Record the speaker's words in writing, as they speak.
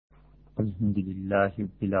الحمد للہ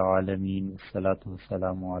رب العالمین والصلاة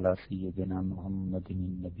والسلام علی سیدنا محمد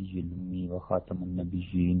النبی الأمی وخاتم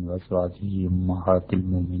النبیین وازواجہ امہات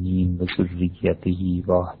المؤمنین وذریتہ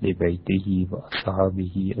واہل بیتہ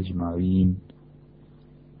واصحابہ اجمعین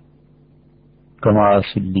کما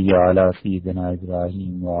صلی علی سیدنا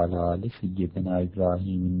ابراہیم وعلی آل سیدنا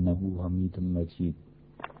ابراہیم انہ حمید مجید۔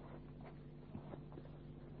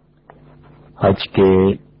 حج کے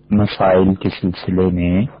مسائل کے سلسلے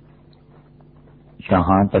میں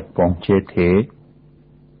یہاں تک پہنچے تھے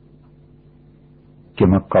کہ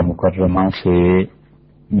مکہ مکرمہ سے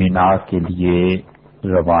مینا کے لیے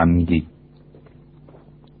روانگی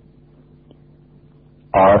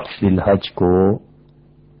 8 ذی الحج کو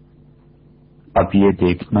اب یہ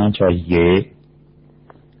دیکھنا چاہیے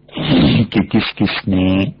کہ کس کس نے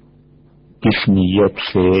کس نیت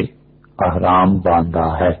سے احرام باندھا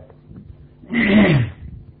ہے۔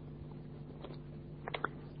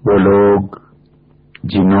 وہ لوگ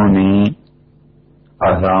جنہوں نے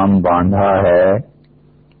احرام باندھا ہے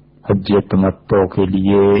حج تمتع کے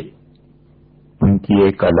لیے، ان کی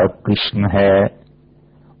ایک الگ قسم ہے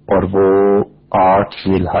اور وہ 8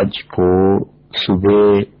 ذی الحج کو صبح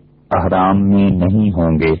احرام میں نہیں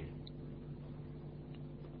ہوں گے،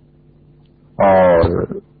 اور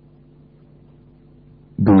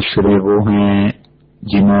دوسرے وہ ہیں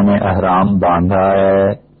جنہوں نے احرام باندھا ہے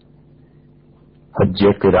حج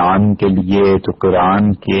قران کے لیے، تو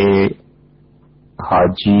قران کے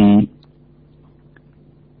حاجی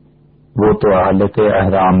وہ تو حالت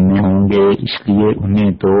احرام میں ہوں گے، اس لیے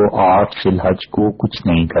انہیں تو 8 ذی الحج کو کچھ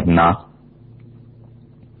نہیں کرنا،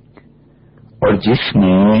 اور جس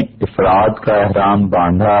نے افراد کا احرام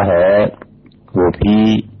باندھا ہے وہ بھی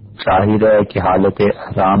ظاہر ہے کہ حالت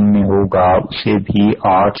احرام میں ہوگا، اسے بھی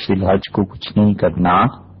 8 ذی الحج کو کچھ نہیں کرنا۔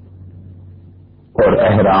 اور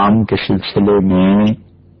احرام کے سلسلے میں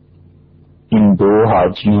ان 2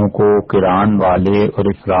 حاجیوں کو، قران والے اور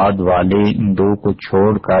افراد والے، ان 2 کو چھوڑ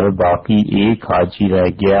کر باقی ایک حاجی رہ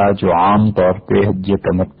گیا جو عام طور پہ حج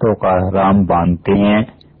تمتع کا احرام باندھتے ہیں،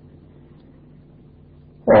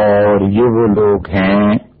 اور یہ وہ لوگ ہیں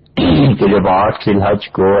کہ جب 8 ذی الحج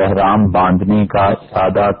کو احرام باندھنے کا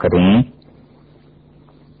ارادہ کریں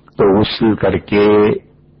تو غسل کر کے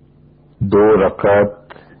 2 رکعت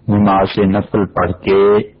نماز نفل پڑھ کے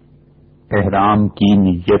احرام کی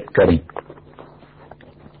نیت کریں،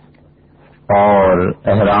 اور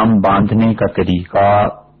احرام باندھنے کا طریقہ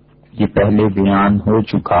یہ پہلے بیان ہو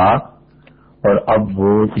چکا، اور اب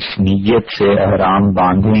وہ اس نیت سے احرام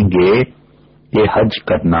باندھیں گے کہ حج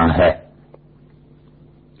کرنا ہے۔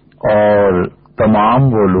 اور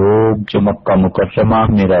تمام وہ لوگ جو مکہ مکرمہ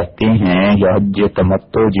میں رہتے ہیں یا حج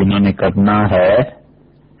تمتع جنہوں نے کرنا ہے،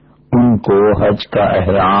 ان کو حج کا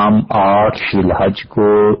احرام 8 ذی الحج کو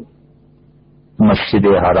مسجد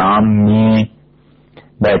حرام میں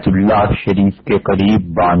بیت اللہ شریف کے قریب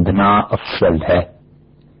باندھنا افضل ہے،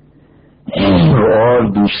 اور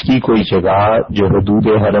دوسری کوئی جگہ جو حدود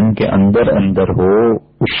حرم کے اندر ہو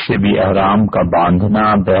اس سے بھی احرام کا باندھنا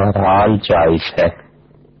بہرحال جائز ہے۔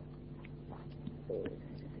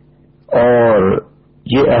 اور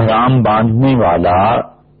یہ احرام باندھنے والا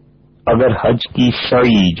اگر حج کی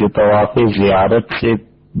سعی جو طواف زیارت سے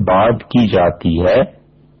بعد کی جاتی ہے،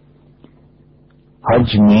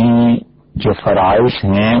 حج میں جو فرائض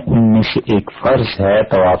ہیں ان میں سے ایک فرض ہے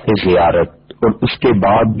طواف زیارت، اور اس کے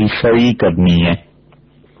بعد بھی سعی کرنی ہے،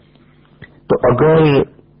 تو اگر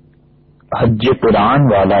حج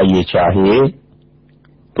قران والا یہ چاہے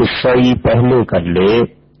تو سعی پہلے کر لے،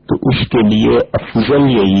 تو اس کے لیے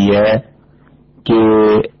افضل یہی ہے کہ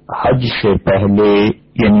حج سے پہلے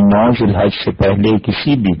یعنی 9 ذی الحج سے پہلے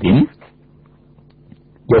کسی بھی دن،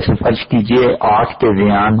 جیسے فرض کیجئے 8 کے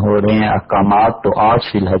بیان ہو رہے ہیں احکامات، تو 8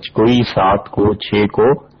 ذی الحج کو ہی 7 کو 6 کو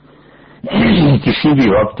کسی بھی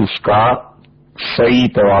وقت اس کا صحیح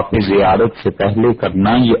طواف زیارت سے پہلے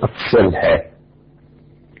کرنا یہ افضل ہے۔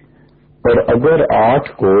 اور اگر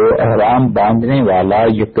 8 کو احرام باندھنے والا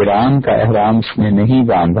یہ قران کا احرام اس نے نہیں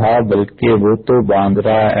باندھا بلکہ وہ تو باندھ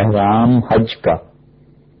رہا احرام حج کا،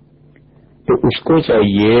 تو اس کو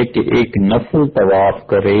چاہیے کہ ایک نفل طواف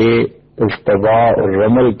کرے اجتبا اور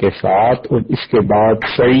رمل کے ساتھ، اور اس کے بعد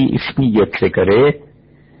سعی اس نیت سے کرے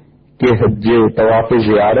کہ حج طواف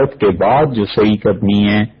زیارت کے بعد جو سعی کرنی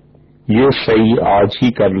ہے یہ سعی آج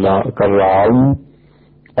ہی کر رہا ہوں،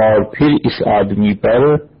 اور پھر اس آدمی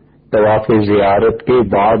پر طواف زیارت کے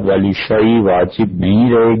بعد والی سعی واجب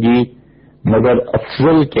نہیں رہے گی، مگر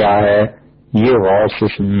افضل کیا ہے یہ غور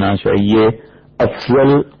سے سننا چاہیے۔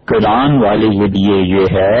 افضل قران والے کے لیے یہ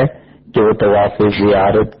ہے کہ وہ طواف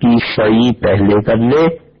زیارت کی سعی پہلے کر لے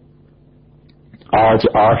آج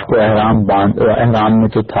 8 کو احرام میں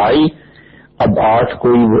تو تھا ہی، اب 8 کو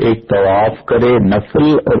ہی وہ ایک طواف کرے نفل،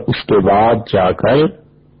 اور اس کے بعد جا کر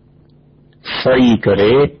سعی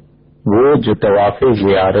کرے وہ جو طواف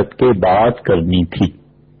زیارت کے بعد کرنی تھی۔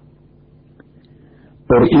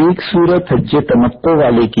 اور ایک صورت حج تمتع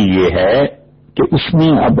والے کی یہ ہے کہ اس نے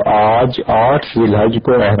اب آج 8 ذی الحج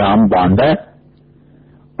کو احرام باندھا ہے،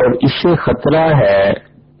 اور اس سے خطرہ ہے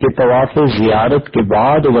کہ طواف زیارت کے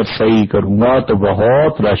بعد اگر سعی کروں گا تو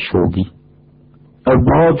بہت رش ہوگی اور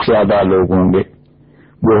بہت زیادہ لوگ ہوں گے،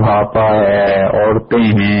 بڑھاپا ہے، عورتیں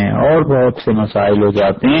ہیں، اور بہت سے مسائل ہو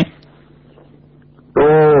جاتے ہیں۔ تو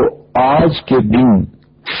آج کے دن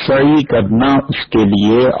سعی کرنا اس کے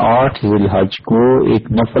لیے 8 ذی الحج کو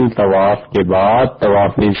ایک نفل طواف کے بعد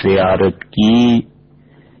طواف زیارت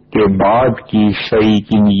کے بعد کی سعی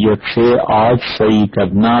کی نیت سے آج سعی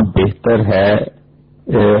کرنا بہتر ہے،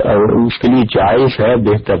 اور اس کے لیے جائز ہے،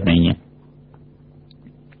 بہتر نہیں ہے۔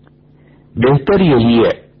 بہتر یہی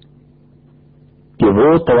ہے کہ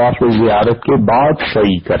وہ طواف زیارت کے بعد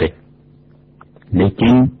سعی کرے،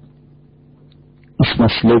 لیکن اس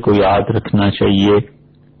مسئلے کو یاد رکھنا چاہیے۔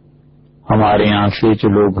 ہمارے یہاں سے جو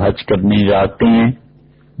لوگ حج کرنے جاتے ہیں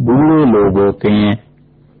بوڑھے لوگ ہوتے ہیں،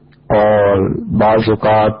 اور بعض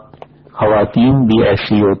اوقات خواتین بھی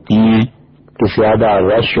ایسی ہوتی ہیں کہ زیادہ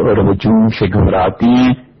رش اور ہجوم سے گھبراتی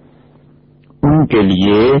ہیں۔ ان کے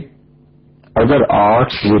لیے اگر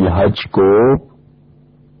 8 ذی الحج کو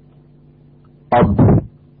اب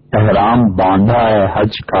احرام باندھا ہے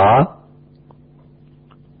حج کا،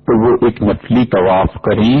 تو وہ ایک نفلی طواف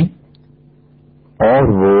کریں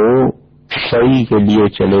اور وہ سعی کے لیے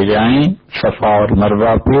چلے جائیں صفا اور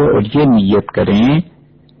مروہ پہ، اور یہ نیت کریں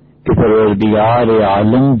کہ پروردگار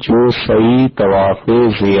عالم جو سعی طواف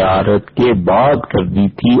زیارت کے بعد کرنی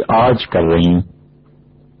تھی آج کر رہی ہوں،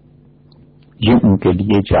 یہ ان کے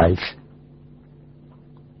لیے جائز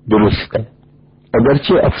درست ہے۔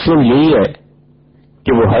 اگرچہ افضل یہی ہے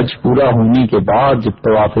کہ وہ حج پورا ہونے کے بعد جب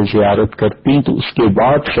طواف زیارت کرتی تو اس کے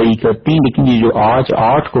بعد سعی کرتی، لیکن یہ جو آج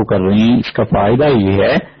 8 کو کر رہی ہیں اس کا فائدہ یہ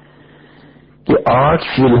ہے کہ 8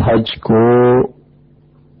 ذی الحج کو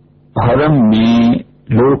حرم میں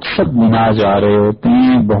لوگ سب منا جا رہے ہوتے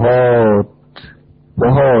ہیں، بہت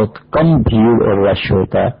بہت کم بھیڑ اور رش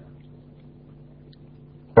ہوتا ہے،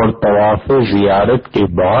 اور طواف زیارت کے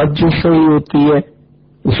بعد جو سعی ہوتی ہے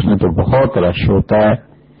اس میں تو بہت رش ہوتا ہے۔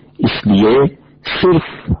 اس لیے صرف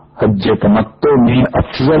حج تمتع میں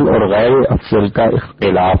افضل اور غیر افضل کا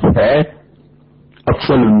اختلاف ہے۔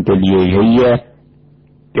 افضل ان کے لیے یہی ہے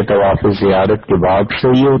کہ طواف زیارت کے بعد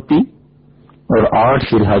سعی ہوتی، اور 8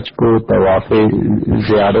 ذی الحج کو طواف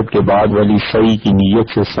زیارت کے بعد والی سعی کی نیت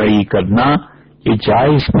سے سعی کرنا یہ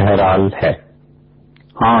جائز بہرحال ہے۔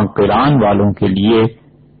 ہاں، قران والوں کے لیے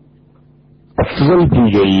افضل بھی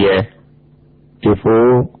یہی ہے کہ وہ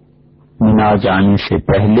منا جانے سے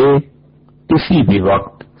پہلے کسی بھی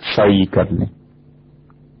وقت سعی کر لیں۔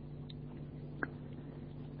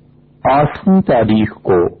 8ویں تاریخ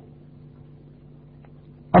کو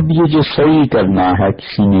اب یہ جو سعی کرنا ہے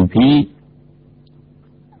کسی نے بھی،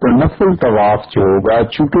 تو نفل طواف جو ہوگا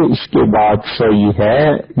چونکہ اس کے بعد سعی ہے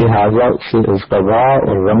لہذا اسے ازقبا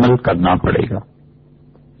اور رمل کرنا پڑے گا۔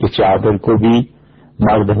 یہ چادر کو بھی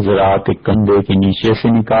مرد حضرات ایک کندھے کے نیچے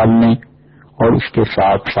سے نکال لیں، اور اس کے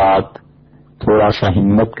ساتھ ساتھ تھوڑا سا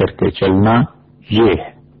ہمت کر کے چلنا یہ ہے۔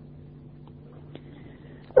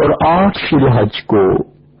 اور 8 ذی الحج کو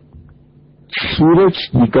سورج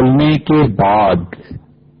نکلنے کے بعد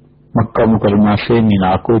مکہ مکرمہ سے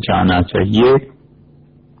مینا کو جانا چاہیے۔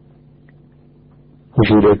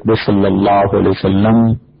 حضور اکبر صلی اللہ علیہ وسلم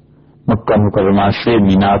مکہ مکرمہ سے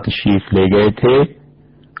مینا تشریف لے گئے تھے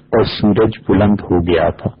اور سورج بلند ہو گیا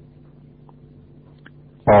تھا،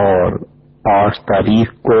 اور 8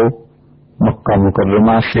 تاریخ کو مکہ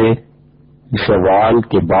مکرمہ سے زوال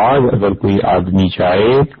کے بعد اگر کوئی آدمی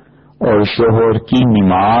جائے اور ظہر کی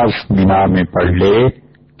نماز مینا میں پڑھ لے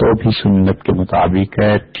تو بھی سنت کے مطابق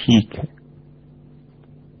ہے، ٹھیک ہے۔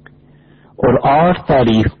 اور 8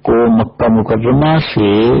 تاریخ کو مکہ مکرمہ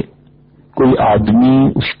سے کوئی آدمی،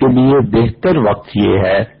 اس کے لیے بہتر وقت یہ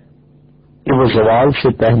ہے کہ وہ زوال سے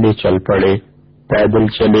پہلے چل پڑے، پیدل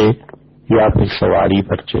چلے یا پھر سواری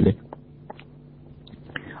پر چلے۔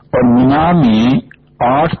 اور مینا میں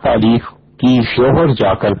 8 تاریخ کی ظہر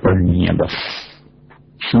جا کر پڑھنی ہے، بس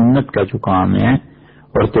سنت کا جو کام ہے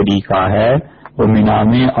اور طریقہ ہے وہ مینا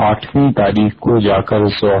میں 8ویں تاریخ کو جا کر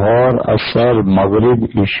ظہر، عصر، مغرب،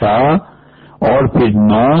 عشاء اور پھر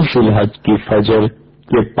 9 ذی الحج کی فجر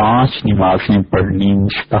کے 5 نمازیں پڑھنی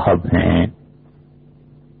مستحب ہیں،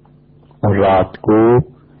 اور رات کو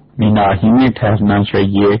مینا ہی میں ٹھہرنا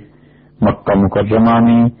چاہیے۔ مکہ مکرمہ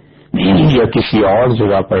میں یا کسی اور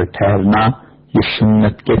جگہ پر ٹھہرنا یہ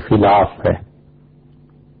سنت کے خلاف ہے،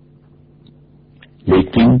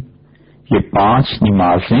 لیکن یہ 5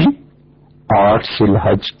 نمازیں 8 ذی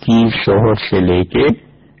الحج کی ظہر سے لے کے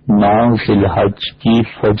 9 ذی الحج کی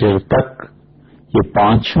فجر تک یہ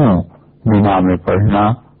 5 مینا میں پڑھنا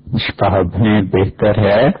مستحب ہیں، بہتر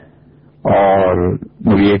ہے، اور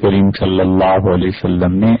نبی کریم صلی اللہ علیہ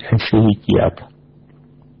وسلم نے ایسے ہی کیا تھا۔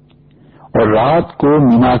 اور رات کو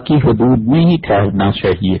مینا کی حدود میں ہی ٹھہرنا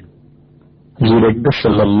چاہیے۔ حضور اقدس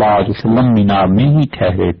صلی اللہ علیہ وسلم مینا میں ہی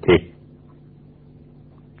ٹھہرے تھے۔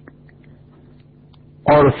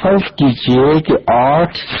 اور فرض کیجئے کہ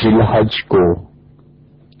 8 ذی الحج کو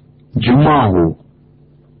جمعہ ہو،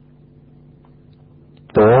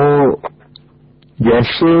 تو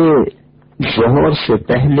جیسے ظہر سے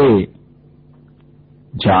پہلے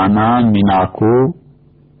جانا مینا کو،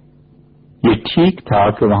 یہ ٹھیک تھا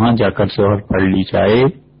کہ وہاں جا کر ظہر پڑھ لی جائے،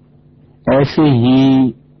 ایسے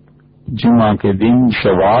ہی جمعہ کے دن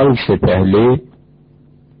زوال سے پہلے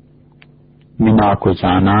مینا کو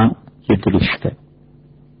جانا یہ درست ہے۔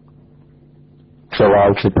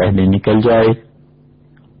 زوال سے پہلے نکل جائے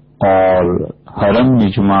اور حرم میں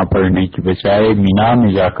جمعہ پڑھنے کی بجائے مینا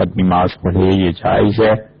میں جا کر نماز پڑھے، یہ جائز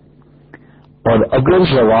ہے۔ اور اگر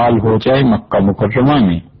زوال ہو جائے مکہ مکرمہ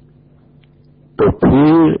میں تو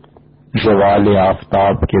پھر زوال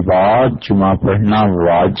آفتاب کے بعد جمعہ پڑھنا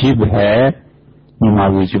واجب ہے،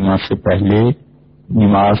 نماز جمعہ سے پہلے،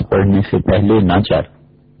 نماز پڑھنے سے پہلے نہ جائے۔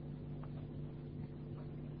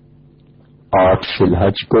 8 ذی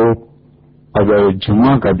الحج کو اگر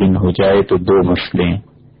جمعہ کا دن ہو جائے تو 2 مسئلے ہیں،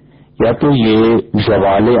 یا تو یہ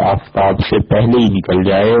زوال آفتاب سے پہلے ہی نکل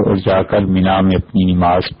جائے اور جا کر مینا میں اپنی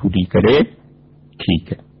نماز پوری کرے،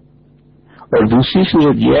 ٹھیک ہے، اور دوسری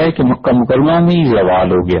صورت یہ ہے کہ مکہ مکرمہ میں ہی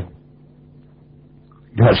زوال ہو گیا،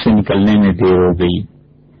 گھر سے نکلنے میں دیر ہو گئی،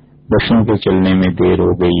 بسوں کے چلنے میں دیر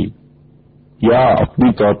ہو گئی، یا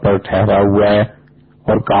اپنی طور پر ٹھہرا ہوا ہے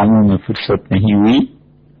اور کاموں میں فرصت نہیں ہوئی،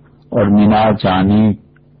 اور مینا جانے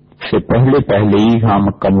سے پہلے ہی ہاں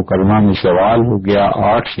مکہ مکرمہ میں زوال ہو گیا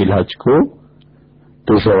 8 ذی الحج کو،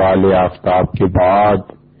 تو زوال آفتاب کے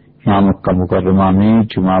بعد یہاں مکہ مکرمہ میں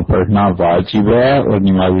جمعہ پڑھنا واجب ہے اور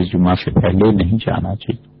نماز جمعہ سے پہلے نہیں جانا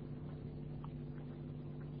چاہیے۔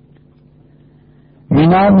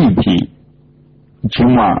 مینا میں بھی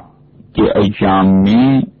جمعہ کے ایام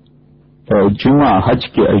میں، جمعہ حج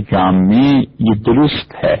کے ایام میں یہ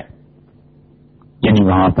درست ہے، یعنی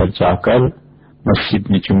وہاں پر جا کر مسجد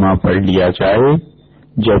میں جمعہ پڑھ لیا جائے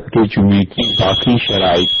جبکہ جمعے کی باقی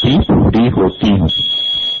شرائط بھی پوری ہوتی ہیں۔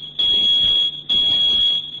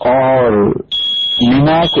 اور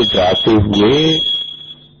مینا کو جاتے ہوئے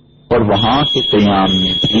اور وہاں کے قیام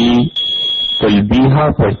میں بھی تلبیہ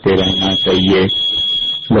پڑھتے رہنا چاہیے،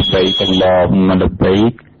 لبیک اللہم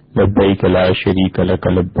لبیک لبیک لا شریک لک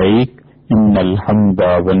لبیک ان الحمد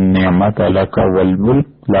والنعمت لک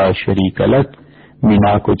والملک لا شریک لک۔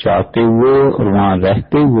 مینا کو جاتے ہوئے اور وہاں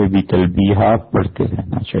رہتے ہوئے بھی تلبیہ پڑھتے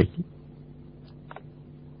رہنا چاہیے۔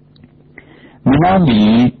 مینا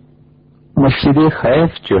میں مسجد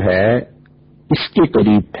خیف جو ہے اس کے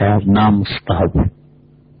قریب ٹھہرنا مستحب ہے۔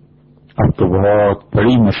 اب تو بہت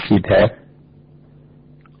بڑی مسجد ہے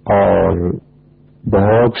اور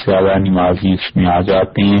بہت زیادہ نمازی اس میں آ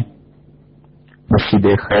جاتے ہیں، مسجد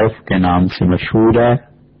خیف کے نام سے مشہور ہے،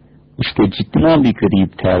 اس کے جتنا بھی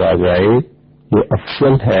قریب ٹھہرا جائے یہ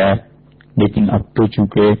افضل ہے، لیکن اب تو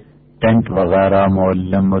چونکہ ٹینٹ وغیرہ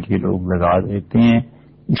معلم اور یہ لوگ لگا دیتے ہیں،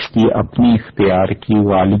 اس کی اپنی اختیار کی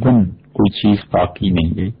غالباً کوئی چیز باقی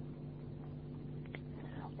نہیں ہے۔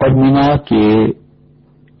 اور مینا کے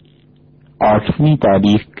 8ویں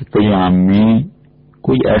تاریخ کے قیام میں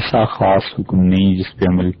کوئی ایسا خاص حکم نہیں جس پہ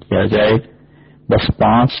عمل کیا جائے، بس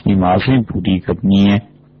 5 نمازیں پوری کرنی ہے،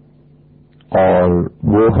 اور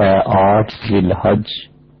وہ ہے 8 ذی الحج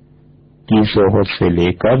کی ظہر سے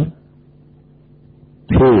لے کر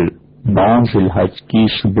پھر 9 ذی الحج کی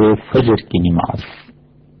صبح فجر کی نماز۔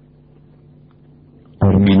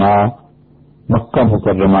 اور مینا مکہ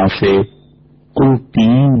مکرمہ سے کل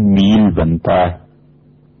 3 میل بنتا ہے،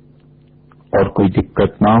 اور کوئی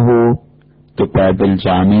دقت نہ ہو تو پیدل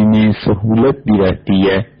جانے میں سہولت بھی رہتی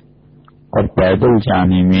ہے، اور پیدل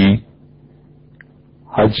جانے میں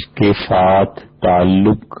حج کے ساتھ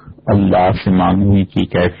تعلق، اللہ سے مانگنے کی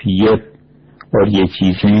کیفیت اور یہ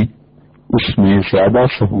چیزیں اس میں زیادہ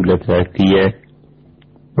سہولت رہتی ہے،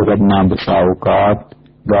 ورنہ بسا اوقات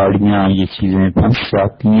گاڑیاں یہ چیزیں پھنس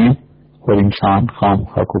جاتی ہیں اور انسان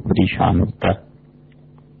خامخواہ کو پریشان ہوتا ہے۔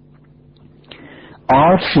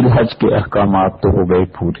 8 ذی الحج کے احکامات تو ہو گئے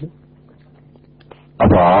پورے،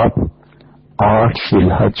 اب آپ 8 ذی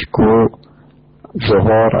الحج کو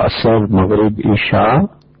ظہر، عصر، مغرب، عشاء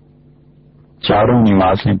چاروں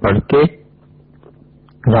نمازیں پڑھ کے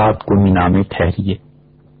رات کو مینا میں ٹھہریے.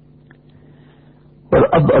 اور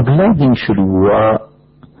اب اگلا دن شروع ہوا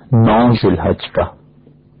 9 ذی الحج کا،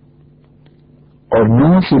 اور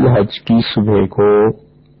 9 ذی الحج کی صبح کو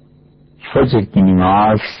فجر کی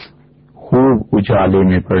نماز خوب اجالے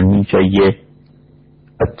میں پڑھنی چاہیے،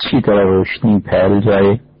 اچھی طرح روشنی پھیل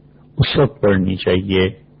جائے اس وقت پڑھنی چاہیے.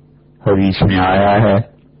 حدیث میں آیا ہے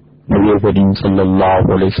نبی کریم صلی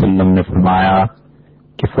اللہ علیہ وسلم نے فرمایا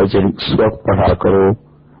کہ فجر اس وقت پڑھا کرو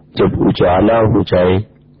جب اجالا ہو جائے،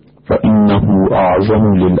 فإنہ اعظم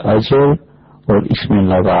للأجر، اور اس میں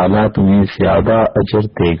اللہ تعالیٰ تمہیں زیادہ اجر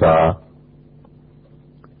دے گا.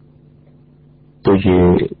 تو یہ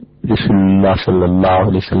رسول اللہ صلی اللہ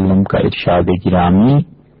علیہ وسلم کا ارشاد گرامی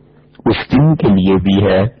اس دن کے لیے بھی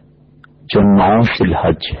ہے جو 9 ذی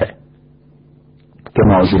الحج ہے کہ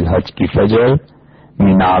 9 ذی الحج کی فجر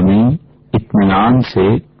مینا میں اطمینان سے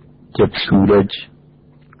جب سورج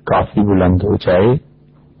کافی بلند ہو جائے،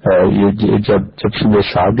 جب صبح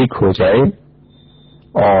صادق ہو جائے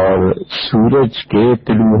اور سورج کے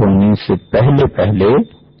طلوع ہونے سے پہلے پہلے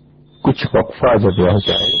کچھ وقفہ جب رہ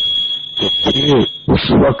جائے تو پھر اس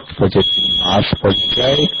وقت فجر کی نماز پڑھ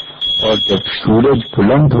جائے، اور جب سورج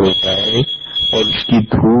بلند ہو جائے اور اس کی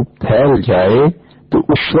دھوپ پھیل جائے تو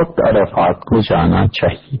اس وقت عرفات کو جانا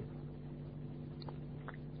چاہیے.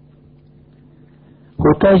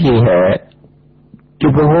 ہوتا یہ ہے کہ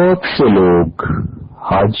بہت سے لوگ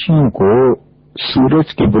حاجیوں کو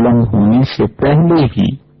سورج کے بلند ہونے سے پہلے ہی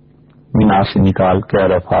مینا سے نکال کے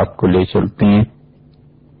عرفات کو لے چلتے ہیں.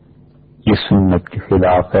 یہ سنت کے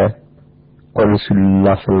خلاف ہے، اور رسول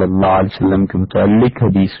اللہ صلی اللہ علیہ وسلم کے متعلق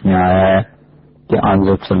حدیث میں آیا ہے کہ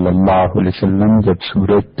حضرت صلی اللہ علیہ وسلم جب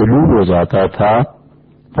سورج طلوع ہو جاتا تھا،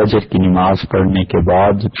 فجر کی نماز پڑھنے کے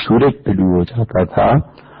بعد جب سورج طلوع ہو جاتا تھا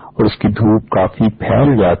اور اس کی دھوپ کافی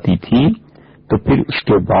پھیل جاتی تھی تو پھر اس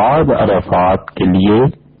کے بعد عرفات کے لیے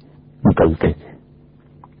نکلتے تھے.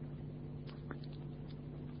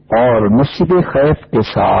 اور مسجد خیف کے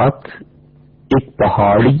ساتھ ایک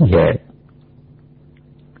پہاڑی ہے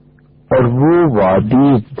اور وہ وادی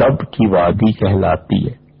دب کی وادی کہلاتی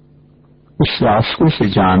ہے. اس راستے سے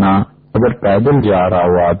جانا اگر پیدل جا رہا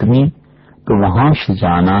ہو آدمی تو وہاں سے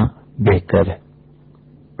جانا بہتر ہے.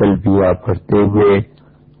 تلبیہ پڑھتے ہوئے،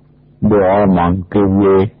 دعا مانگتے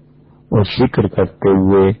ہوئے اور ذکر کرتے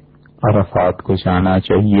ہوئے عرفات کو جانا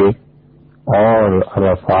چاہیے. اور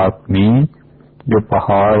عرفات میں جو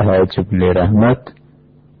پہاڑ ہے جبل رحمت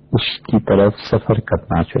اس کی طرف سفر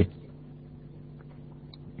کرنا چاہیے.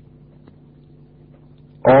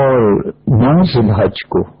 اور 9 ذی الحج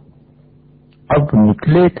کو اب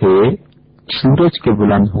نکلے تھے سورج کے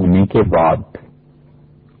بلند ہونے کے بعد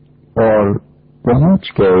اور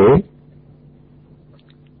پہنچ گئے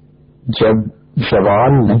جب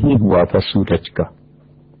زوال نہیں ہوا تھا سورج کا.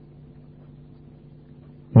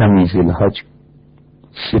 9 ذی الحج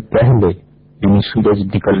سے پہلے یعنی سورج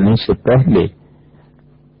نکلنے سے پہلے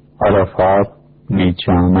عرفات میں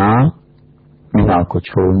جانا، مینا کو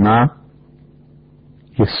چھوڑنا،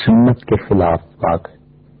 یہ سنت کے خلاف بات ہے.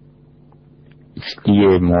 اس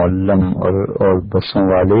لیے معلم اور بسوں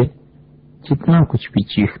والے جتنا کچھ بھی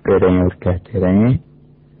چیختے رہیں اور کہتے رہیں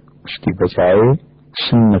اس کی بجائے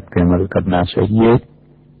سنت پہ عمل کرنا چاہیے.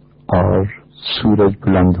 اور سورج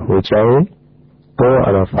بلند ہو جائے تو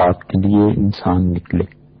عرفات کے لیے انسان نکلے.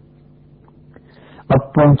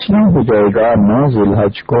 اب پہنچنا ہو جائے گا 9 ذی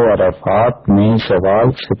الحج کو عرفات میں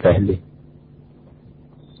زوال سے پہلے،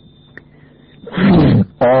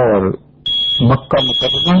 اور مکہ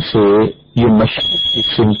مکرمہ سے یہ مشرق کی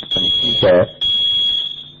سمت بنتی ہے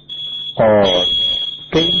اور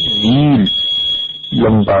کئی میل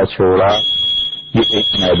لمبا چوڑا یہ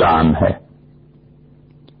ایک میدان ہے.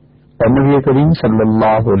 اور نبی کریم صلی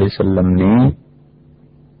اللہ علیہ وسلم نے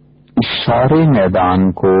اس سارے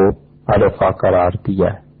میدان کو عرفہ قرار دیا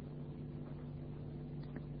ہے.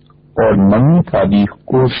 اور 9 تاریخ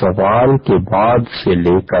کو زوال کے بعد سے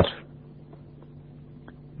لے کر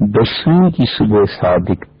 10ویں کی صبح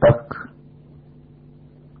صادق تک،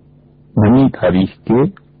 9 تاریخ کے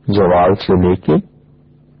زوال سے لے کے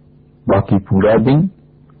باقی پورا دن،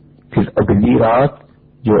 پھر اگلی رات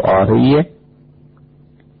جو آ رہی ہے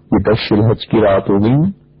یہ 10 ذی الحج کی رات ہو گئی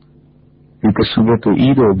کیونکہ صبح تو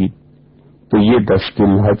عید ہوگی، تو یہ 10 ذی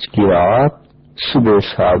الحج کی رات صبح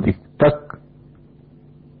صادق تک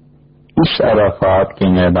اس عرفات کے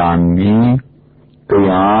میدان میں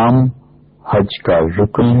قیام حج کا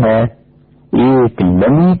رکن ہے. ایک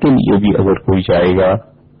لمحے کے لیے بھی اگر کوئی جائے گا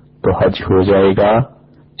تو حج ہو جائے گا.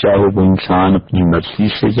 چاہے وہ انسان اپنی مرضی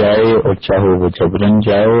سے جائے اور چاہے وہ جبرن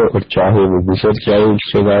جائے اور چاہے وہ گزر جائے اس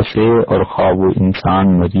جگہ سے، اور خواہ وہ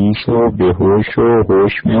انسان مریض ہو، بے ہوش ہو،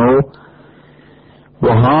 ہوش میں ہو،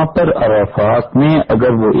 وہاں پر عرفات میں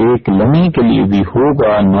اگر وہ ایک لمحے کے لیے بھی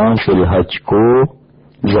ہوگا 9 ذی الحج کو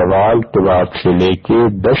زوال کے بعد سے لے کے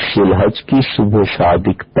 10 ذی الحج کی صبح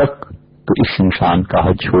صادق تک، تو اس انسان کا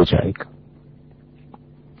حج ہو جائے گا۔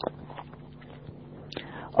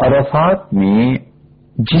 عرفات میں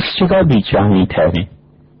جس جگہ بھی چاہیں ٹھہریں،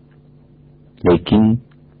 لیکن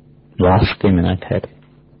راستے میں نہ ٹھہریں،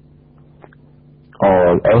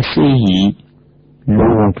 اور ایسے ہی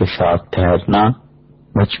لوگوں کے ساتھ ٹھہرنا،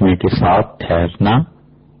 مجمع کے ساتھ ٹھہرنا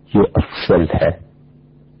یہ افضل ہے۔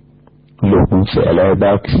 لوگوں سے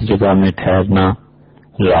علیحدہ کسی جگہ میں ٹھہرنا،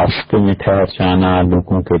 راستے میں ٹھہر جانا،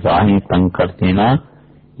 لوگوں کے راہیں تنگ کر دینا،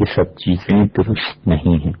 یہ سب چیزیں درست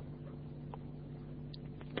نہیں ہیں۔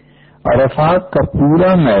 عرفات کا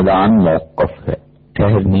پورا میدان موقف ہے،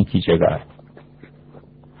 ٹھہرنے کی جگہ ہے،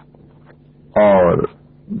 اور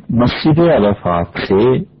مسجد عرفات سے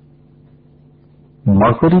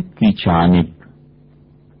مغرب کی جانب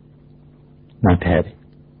نہ ٹھہرے،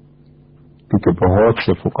 کیونکہ بہت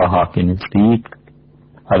سے فقہا کے نزدیک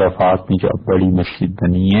عرفات میں جو اب بڑی مسجد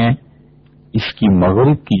بنی ہے، اس کی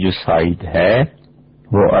مغرب کی جو سائڈ ہے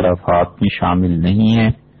وہ عرفات میں شامل نہیں ہے،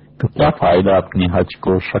 تو کیا فائدہ اپنے حج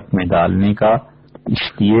کو شک میں ڈالنے کا، اس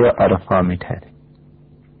لیے عرفہ میں ٹھہرے۔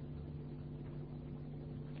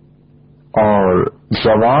 اور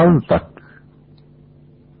زوال تک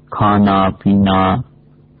کھانا پینا،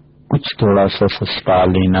 کچھ تھوڑا سا سستا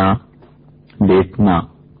لینا، لیٹنا،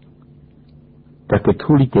 تاکہ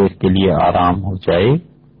تھوڑی دیر کے لیے آرام ہو جائے،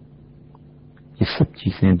 یہ سب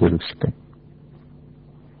چیزیں درست ہیں۔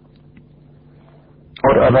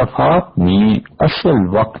 اور عرفات میں اصل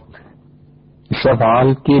وقت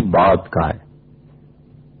زوال کے بعد کا ہے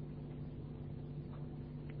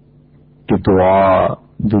کہ دعا،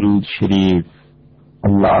 درود شریف،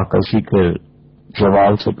 اللہ کا ذکر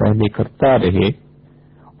زوال سے پہلے کرتا رہے،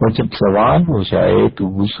 اور جب زوال ہو جائے تو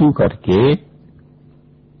وضو کر کے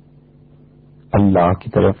اللہ کی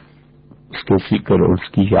طرف، اس کے ذکر اور اس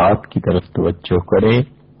کی یاد کی طرف توجہ کرے،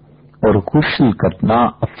 اور غسل کرنا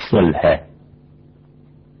افضل ہے۔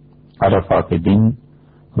 عرفہ کے دن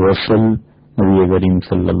غسل نبی کریم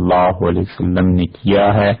صلی اللہ علیہ وسلم نے کیا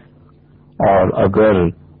ہے، اور اگر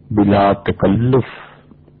بلا تکلف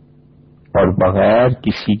اور بغیر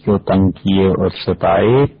کسی کو تنگ کیے اور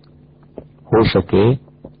ستائے ہو سکے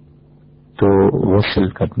تو غسل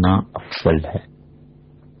کرنا افضل ہے۔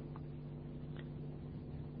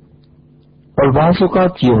 اور بعض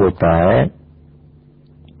اوقات یہ ہوتا ہے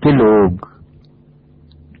کہ لوگ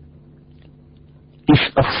اس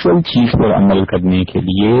افضل چیز پر عمل کرنے کے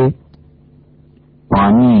لیے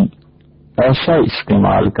پانی ایسا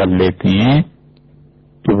استعمال کر لیتے ہیں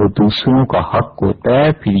کہ وہ دوسروں کا حق ہوتا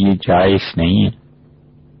ہے، پھر یہ جائز نہیں ہے۔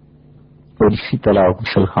 اور اسی طرح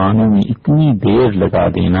غسل خانوں میں اتنی دیر لگا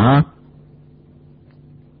دینا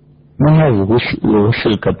محض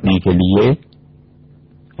غسل کرنے کے لیے،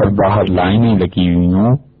 اور باہر لائنیں لگی ہوئی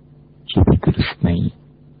ہوں، یہ بھی درست نہیں ہے۔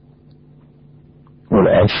 اور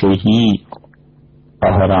ایسے ہی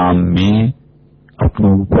احرام میں اپنے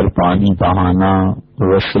اوپر پانی بہانا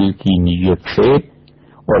غسل کی نیت سے،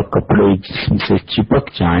 اور کپڑے جسم سے چپک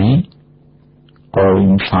جائیں اور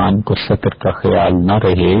انسان کو ستر کا خیال نہ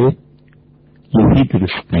رہے، یہ بھی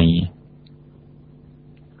درست نہیں ہے۔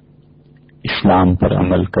 اسلام پر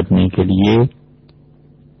عمل کرنے کے لیے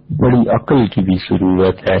بڑی عقل کی بھی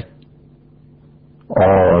ضرورت ہے،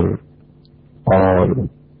 اور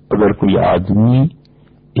اگر کوئی آدمی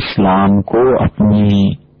اسلام کو اپنی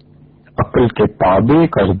عقل کے تابع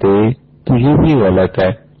کر دے تو یہ بھی غلط ہے،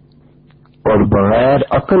 اور بغیر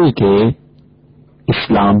عقل کے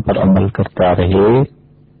اسلام پر عمل کرتا رہے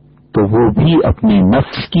تو وہ بھی اپنے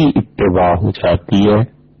نفس کی اتباع ہو جاتی ہے،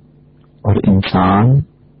 اور انسان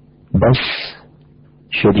بس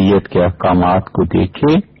شریعت کے احکامات کو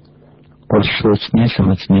دیکھے اور سوچنے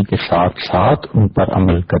سمجھنے کے ساتھ ساتھ ان پر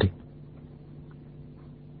عمل کرے۔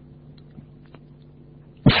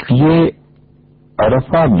 اس لیے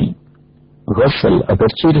عرفہ میں غسل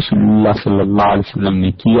اگرچہ رسول اللہ صلی اللہ علیہ وسلم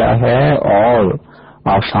نے کیا ہے، اور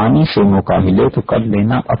آسانی سے موقع ملے تو کر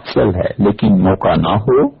لینا افضل ہے، لیکن موقع نہ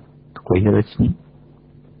ہو تو کوئی حرج نہیں،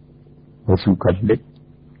 وضو کر لے۔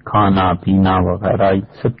 کھانا پینا وغیرہ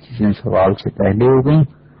یہ سب چیزیں سوال سے پہلے ہو گئیں،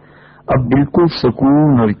 اب بالکل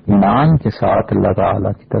سکون اور اطمینان کے ساتھ اللہ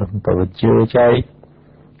تعالی کی طرف متوجہ ہو جائے،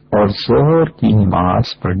 اور ظہر کی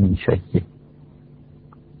نماز پڑھنی چاہیے۔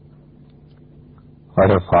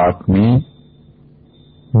 عرفات میں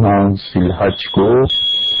 9 ذی الحج کو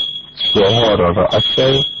ظہر اور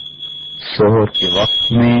عصر ظہر کے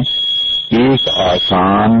وقت میں ایک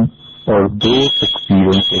آذان اور 2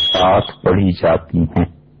 تکبیروں کے ساتھ پڑھی جاتی ہیں.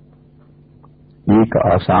 ایک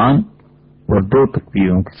آذان اور 2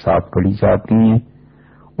 تکبیروں کے ساتھ پڑھی جاتی ہیں،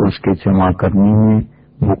 اور اس کے جمع کرنے میں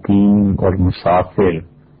مقیم اور مسافر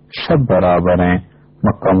سب برابر ہیں.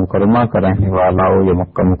 مکہ مکرمہ کا رہنے والا ہو یا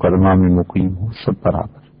مکہ مکرمہ میں مقیم ہو، سب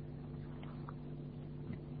برابر.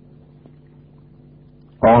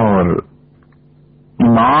 اور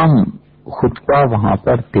امام خطبہ وہاں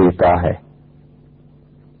پر دیتا ہے،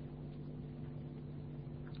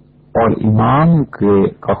 اور امام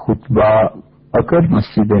کا خطبہ اگر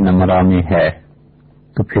مسجد نمرہ میں ہے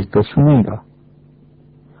تو پھر تو سنے گا،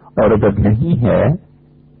 اور اگر نہیں ہے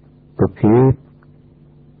تو پھر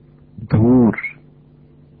دور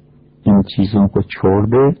ان چیزوں کو چھوڑ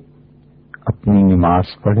دے، اپنی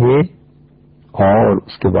نماز پڑھے اور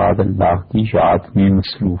اس کے بعد اللہ کی یاد میں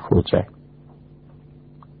مصروف ہو جائے.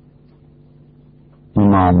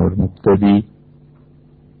 امام اور مقتدی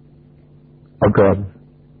اگر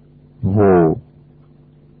وہ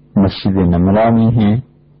مسجد نمرہ میں ہیں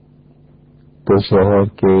تو ظہر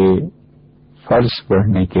کے فرض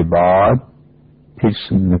پڑھنے کے بعد پھر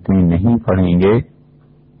سنتیں نہیں پڑھیں گے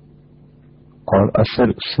اور عصر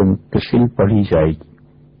اس سے متصل پڑھی جائے گی.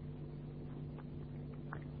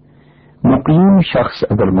 مقیم شخص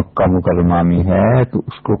اگر مکہ مکرمہ میں ہے تو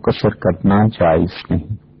اس کو قصر کرنا جائز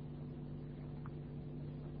نہیں،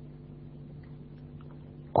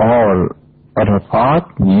 اور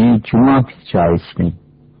عرفات میں جمعہ بھی جائز نہیں.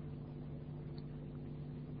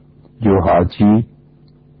 جو حاجی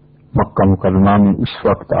مکہ مکرمہ میں اس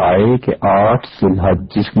وقت آئے کہ 8 ذی الحجہ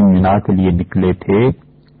جس میں مینا کے لیے نکلے تھے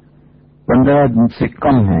 15 دن سے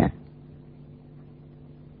کم ہیں،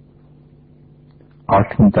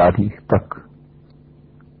 8ویں تاریخ تک،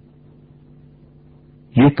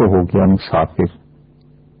 یہ تو ہو گیا مسافر.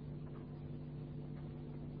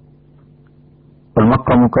 اور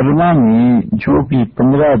مکہ مکرمہ میں جو بھی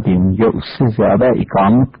 15 دن یا اس سے زیادہ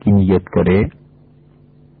اقامت کی نیت کرے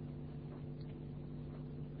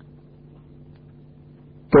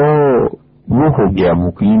تو وہ ہو گیا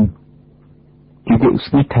مقیم، کیونکہ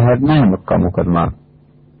اس نے ٹھہرنا ہے مکہ مکرمہ.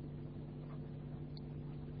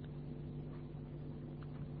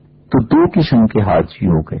 تو 2 قسم کے حاجی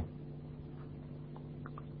ہو گئے،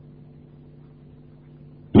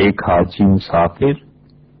 ایک حاجی مسافر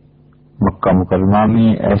مکہ مکرمہ میں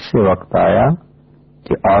ایسے وقت آیا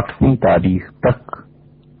کہ 8ویں تاریخ تک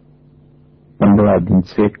 15 دن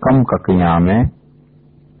سے کم کا قیام ہے،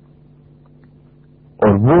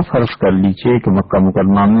 اور وہ فرض کر لیجئے کہ مکہ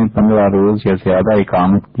مکرمہ میں 15 روز یا زیادہ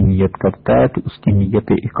اقامت کی نیت کرتا ہے تو اس کی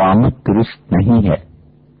نیت اقامت درست نہیں ہے،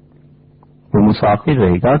 وہ مسافر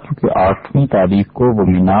رہے گا، کیونکہ 8ویں تاریخ کو وہ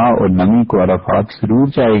مینا اور 9ویں کو عرفات ضرور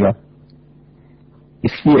جائے گا.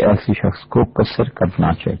 اس لیے ایسے شخص کو قصر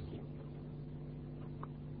کرنا چاہیے.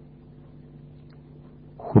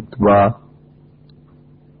 خطبہ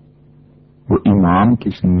وہ امام کی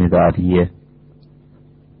ذمہ داری ہے،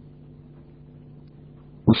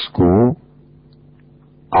 اس کو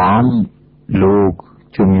عام لوگ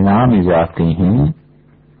جو مینا میں جاتے ہیں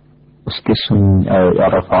اس کے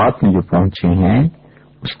عرفات میں جو پہنچے ہیں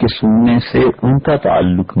اس کے سننے سے ان کا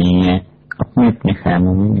تعلق نہیں ہے، اپنے اپنے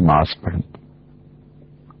خیموں میں نماز پڑھیں گے.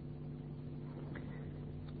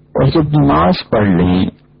 اور جب نماز پڑھ لیں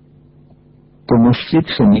تو مسجد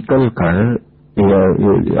سے نکل کر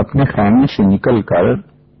اپنے خیمے سے نکل کر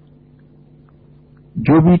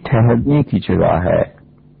جو بھی ٹھہرنے کی جگہ ہے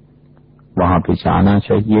وہاں پہ جانا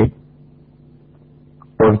چاہیے،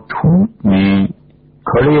 اور دھوپ میں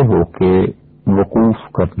کھڑے ہو کے وقوف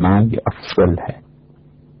کرنا یہ افضل ہے.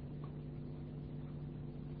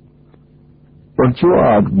 اور جو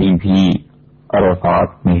آدمی بھی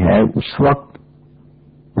عرفات میں ہے اس وقت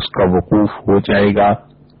اس کا وقوف ہو جائے گا،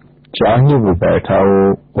 چاہے وہ بیٹھا ہو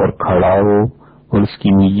اور کھڑا ہو اور اس کی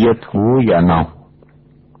نیت ہو یا نہ ہو.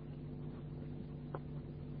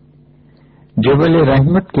 جبل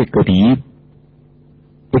رحمت کے قریب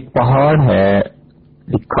ایک پہاڑ ہے،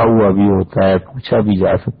 لکھا ہوا بھی ہوتا ہے، پوچھا بھی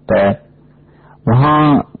جا سکتا ہے. وہاں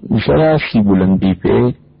ذرا سی بلندی پہ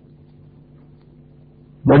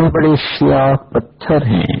بڑے بڑے سیاہ پتھر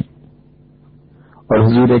ہیں، اور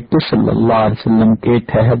حضور اکرم صلی اللہ علیہ وسلم کے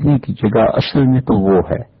ٹھہرنے کی جگہ اصل میں تو وہ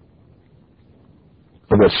ہے.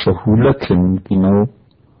 اگر سہولت سے ممکن ہو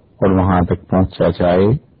اور وہاں تک پہنچا جائے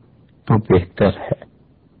تو بہتر ہے.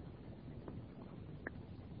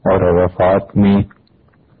 اور عرفات میں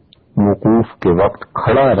وقوف کے وقت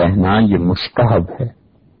کھڑا رہنا یہ مستحب ہے،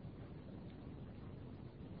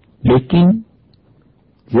 لیکن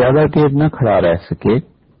زیادہ دیر نہ کھڑا رہ سکے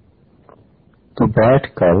تو بیٹھ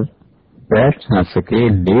کر بیٹھ نہ سکے،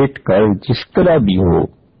 لیٹ کر جس طرح بھی ہو،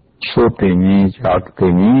 سوتے میں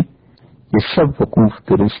جاگتے میں، یہ سب وقوف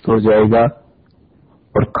درست ہو جائے گا۔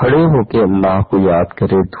 اور کھڑے ہو کے اللہ کو یاد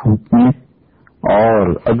کرے دھوپ میں،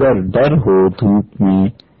 اور اگر ڈر ہو دھوپ میں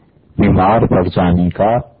بیمار پڑ جانے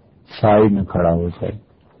کا، سائے میں کھڑا ہو جائے،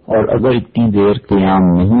 اور اگر اتنی دیر قیام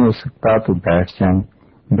نہیں ہو سکتا تو بیٹھ جائیں،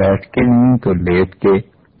 بیٹھ کے نہیں تو لیٹ کے،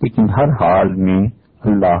 لیکن ہر حال میں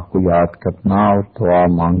اللہ کو یاد کرنا اور دعا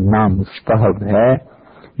مانگنا مستحب ہے۔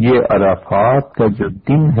 یہ عرفات کا جو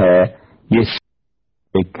دن ہے یہ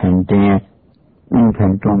 1 گھنٹے ہیں، ان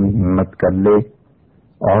گھنٹوں میں ہمت کر لے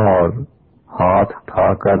اور ہاتھ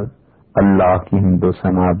اٹھا کر اللہ کی حمد و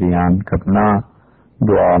ثنا بیان کرنا،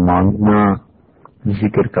 دعا مانگنا،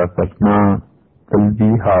 ذکر کا کرنا،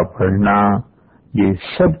 تسبیحہ پڑھنا، یہ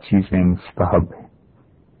سب چیزیں مستحب ہیں۔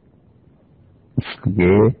 اس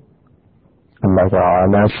لیے اللہ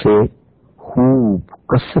تعالی سے خوب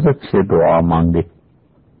کثرت سے دعا مانگے،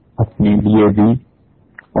 اپنے لیے بھی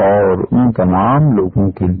اور ان تمام لوگوں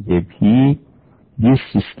کے لیے بھی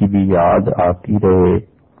جس چیز کی بھی یاد آتی رہے،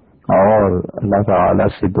 اور اللہ تعالی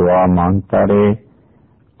سے دعا مانگتا رہے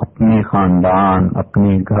اپنے خاندان،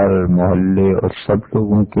 اپنے گھر محلے اور سب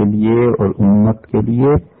لوگوں کے لیے اور امت کے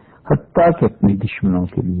لیے، حتیٰ کہ اپنے دشمنوں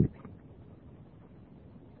کے لیے بھی۔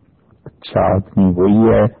 اچھا آدمی وہی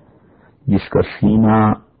ہے جس کا سینہ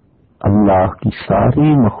اللہ کی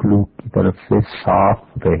ساری مخلوق کی طرف سے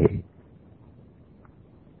صاف رہے،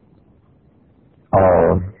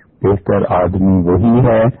 اور بہتر آدمی وہی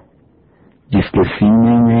ہے جس کے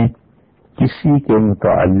سینے میں کسی کے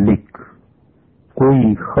متعلق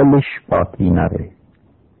کوئی خلش باقی نہ رہے،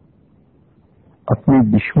 اپنے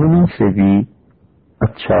دشمنوں سے بھی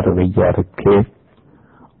اچھا رویہ رکھے،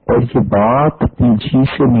 اور یہ بات اپنی جی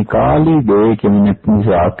سے نکال ہی دے کہ میں نے اپنی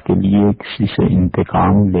ذات کے لیے کسی سے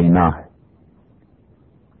انتقام لینا ہے۔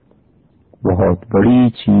 بہت بڑی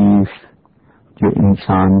چیز جو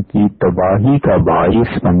انسان کی تباہی کا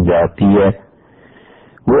باعث بن جاتی ہے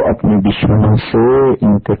وہ اپنے دشمنوں سے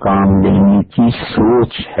انتقام لینے کی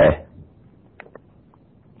سوچ ہے۔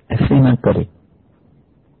 ایسے نہ کرے،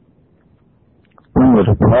 عمر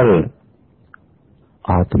بھر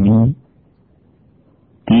آدمی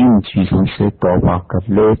 3 چیزوں سے توبہ کر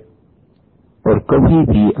لے اور کبھی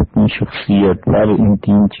بھی اپنی شخصیت پر ان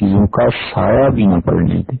 3 چیزوں کا سایہ بھی نہ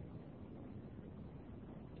پڑنے دے۔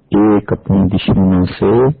 ایک، اپنے دشمنوں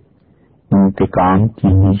سے انتقام کی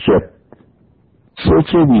نیت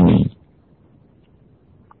سوچے بھی نہیں،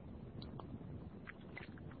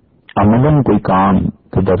 عملاً کوئی کام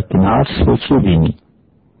تو درکنار سوچے بھی نہیں،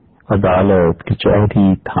 عدالت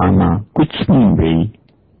کچہری تھانہ کچھ نہیں گئی،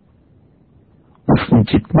 اس نے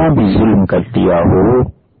جتنا بھی ظلم کر دیا ہو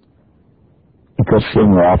ادھر سے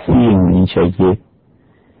معافی ہونی چاہیے۔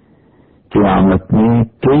 قیامت میں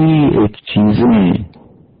کئی ایک چیزیں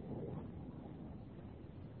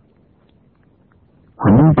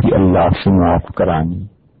ہمیں بھی اللہ سے معاف کرانی،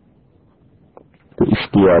 تو اس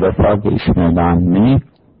کی عرفہ کے اس میدان میں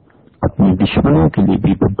اپنے دشمنوں کے لیے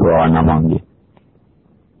بھی دعا نہ مانگے،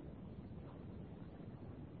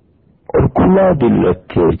 اور کھلا دل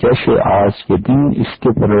رکھے جیسے آج کے دن اس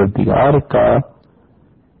کے پروردگار کا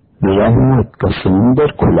رحمت کا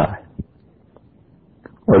سمندر کھلا ہے،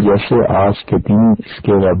 اور جیسے آج کے دن اس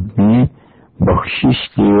کے رب نے بخشش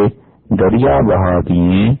کے دریا بہا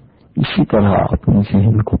دیے، اسی طرح اپنے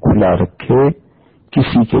ذہن کو کھلا رکھے،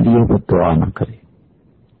 کسی کے لیے وہ دعا نہ کرے،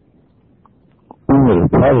 عمر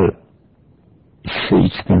بھر اس سے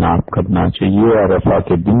اجتناب کرنا چاہیے، عرفہ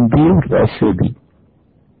کے دن بھی اور ویسے بھی۔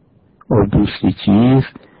 اور دوسری چیز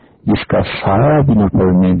جس کا سایہ بھی نہ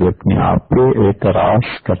پڑنے دے اپنے آپ پہ، اعتراض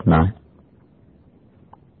کرنا ہے،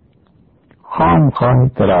 خام خواہ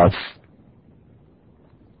اعتراض۔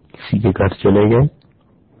 کسی کے گھر چلے گئے،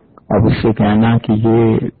 اب اس سے کہنا کہ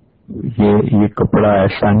یہ کپڑا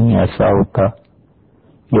ایسا نہیں ایسا ہوتا،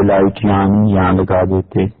 یہ لائٹ یہاں نہیں یہاں لگا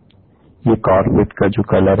دیتے، یہ کارپیٹ کا جو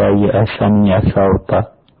کلر ہے یہ ایسا نہیں ایسا ہوتا،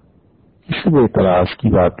 یہ سب اعتراض کی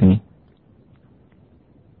باتیں،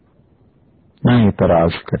 نہ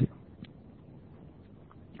اعتراض کرے،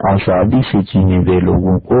 آزادی سے جینے دے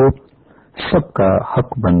لوگوں کو، سب کا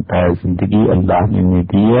حق بنتا ہے، زندگی اللہ نے انہیں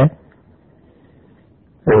دی ہے۔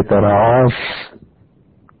 اعتراض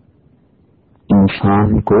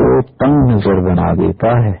انسان کو تنگ نظر بنا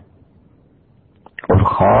دیتا ہے، اور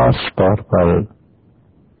خاص طور پر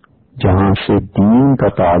جہاں سے دین کا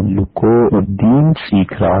تعلق ہو اور دین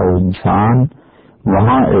سیکھ رہا ہو انسان،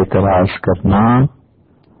 وہاں اعتراض کرنا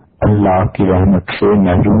اللہ کی رحمت سے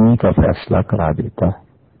محرومی کا فیصلہ کرا دیتا ہے۔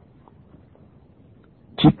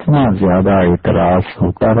 جتنا زیادہ اعتراض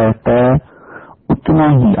ہوتا رہتا ہے اتنا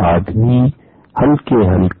ہی آدمی ہلکے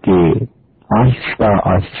ہلکے آہستہ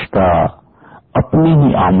آہستہ اپنے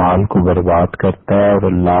ہی اعمال کو برباد کرتا ہے اور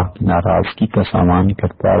اللہ کی ناراضگی کا سامان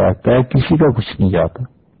کرتا رہتا ہے، کسی کا کچھ نہیں جاتا۔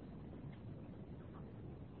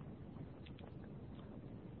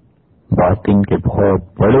 باطن کے بہت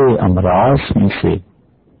بڑے امراض میں سے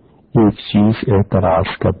ایک چیز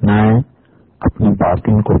اعتراض کرنا ہے، اپنی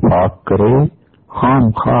باطن کو پاک کرے،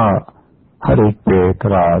 خام خواہ ہر ایک پہ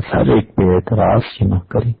اعتراض نہ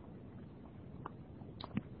کرے۔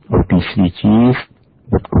 اور تیسری چیز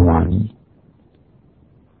بدگمانی،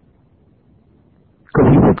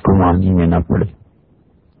 کبھی بدگمانی میں نہ پڑے،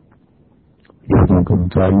 لوگوں کے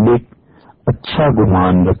متعلق اچھا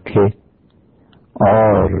گمان رکھے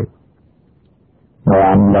اور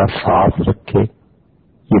معاملہ صاف رکھے،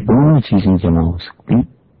 یہ دونوں چیزیں جمع ہو سکتی۔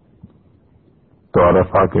 تو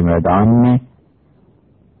عرفہ کے میدان میں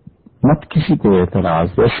مت کسی کو اعتراض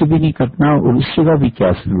ویسے بھی نہیں کرنا، اور اس جگہ بھی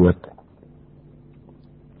کیا ضرورت ہے،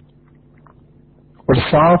 اور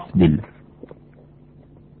صاف دل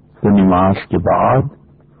تو نماز کے بعد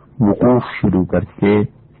وقوف شروع کر کے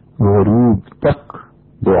غروب تک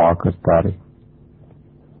دعا کرتا رہے،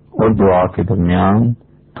 اور دعا کے درمیان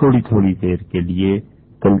تھوڑی تھوڑی دیر کے لیے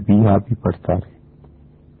تلبیہ بھی پڑھتا رہے۔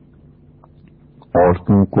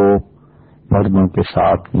 عورتوں کو مردوں کے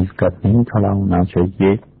ساتھ مل کر نہیں کھڑا ہونا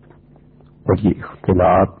چاہیے، اور یہ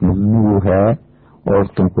اختلاط ممنوع ہے۔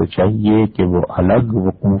 عورتوں کو چاہیے کہ وہ الگ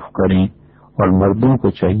وقوف کریں، اور مردوں کو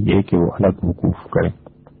چاہیے کہ وہ الگ وقوف کریں۔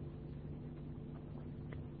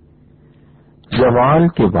 زوال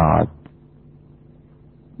کے بعد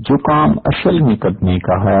جو کام اصل میں کرنے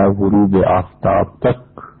کا ہے غروب آفتاب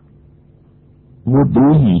تک، وہ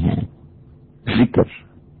دو ہی ہیں، ذکر،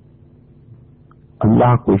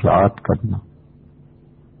 اللہ کو یاد کرنا،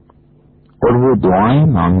 اور وہ دعائیں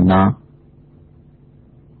مانگنا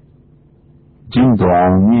جن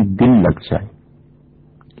دعاؤں میں دل لگ جائے،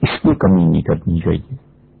 اس میں کمی نہیں کرنی چاہیے۔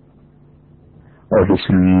 اور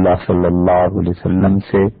رسول اللہ صلی اللہ علیہ وسلم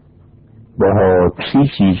سے بہت سی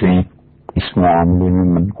چیزیں اس معاملے میں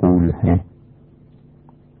منقول ہیں۔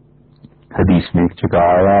 حدیث میں ایک جگہ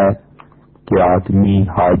آیا ہے کہ آدمی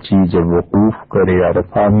حاجی جب وقوف کرے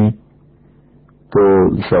عرفہ میں تو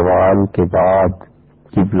زوال کے بعد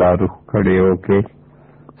قبلہ رخ کھڑے ہو کے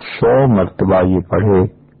 100 مرتبہ یہ پڑھے،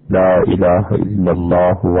 لا الہ الا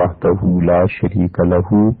اللہ وحدہ لا شریک لہ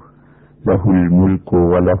لہ الملک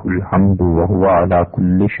ولہ الحمد وہو علی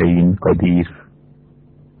کل شیء قدیر۔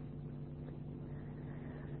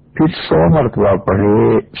 پھر 100 مرتبہ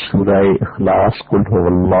پڑھے سورہ اخلاص قل ھو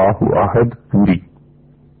اللہ احد پوری،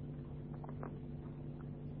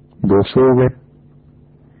 200 ہو گئے۔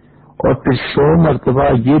 اور پھر 100 مرتبہ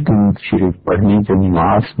یہ درود شریف پڑھیں جو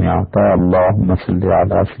نماز میں آتا ہے، اللہم صلی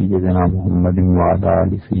علی سیدنا محمد وعلی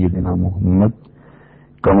آل سیدنا محمد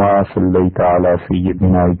کما صلیت علی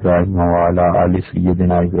سیدنا ابراہیم وعلی آل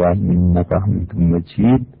سیدنا ابراہیم انک حمید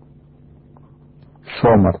مجید،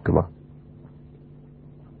 100 مرتبہ،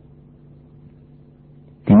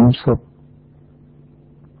 300۔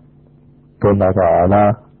 تو اللہ تعالی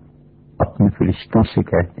اپنے فرشتوں سے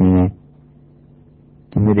کہتے ہیں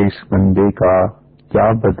کہ میرے اس بندے کا کیا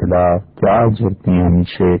بدلہ، کیا اجرتے ہیں ہم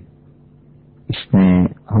سے، اس نے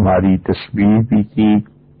ہماری تسبیح بھی کی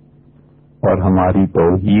اور ہماری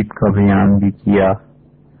توحید کا بیان بھی کیا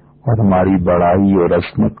اور ہماری بڑائی اور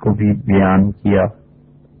عظمت کو بھی بیان کیا،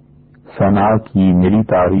 ثنا کی، میری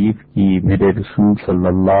تعریف کی، میرے رسول صلی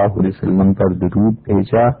اللہ علیہ وسلم پر درود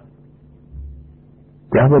بھیجا،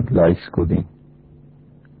 کیا بدلہ اس کو دیں؟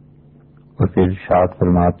 اور پھر ارشاد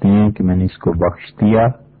فرماتے ہیں کہ میں نے اس کو بخش دیا،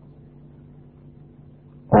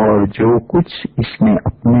 اور جو کچھ اس نے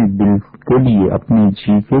اپنے دل کے لیے، اپنے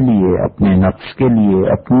جی کے لیے، اپنے نفس کے لیے،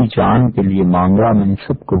 اپنی جان کے لیے مانگا، میں نے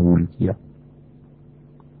سب قبول کیا۔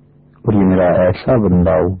 اور یہ میرا ایسا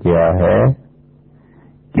بندہ ہو گیا ہے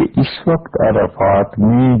کہ اس وقت عرفات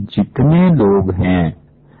میں جتنے لوگ ہیں،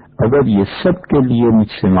 اگر یہ سب کے لیے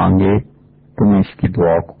مجھ سے مانگے تو میں اس کی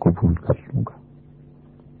دعا کو قبول کر لوں گا۔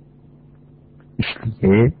 اس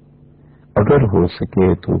لیے اگر ہو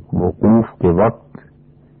سکے تو وقوف کے وقت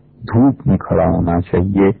دھوپ میں کھڑا ہونا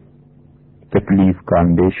چاہیے، تکلیف کا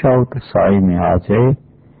اندیشہ ہو تو سائے میں آ جائے،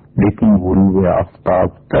 لیکن غروب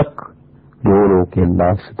آفتاب تک رو رو کے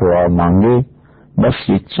اللہ سے دعا مانگے۔ بس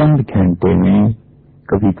یہ چند گھنٹے میں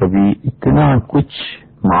کبھی کبھی اتنا کچھ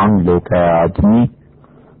مانگ لیتا ہے آدمی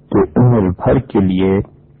کہ عمر بھر کے لیے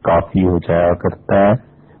کافی ہو جایا کرتا ہے۔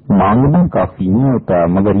 مانگنا کافی نہیں ہوتا ہے،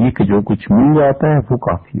 مگر یہ کہ جو کچھ مل جاتا ہے وہ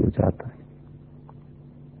کافی ہو جاتا ہے۔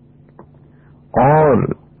 اور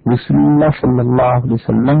رسول اللہ صلی اللہ علیہ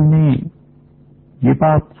وسلم نے یہ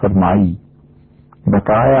بات فرمائی،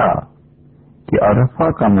 بتایا کہ عرفہ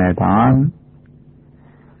کا میدان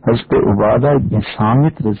حضرت عبادہ بن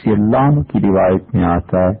صامت رضی اللہ عنہ کی روایت میں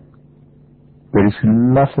آتا ہے کہ رسول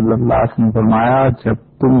اللہ صلی اللہ علیہ وسلم نے فرمایا جب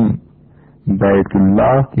تم بیت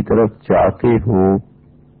اللہ کی طرف جاتے ہو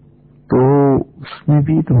تو اس میں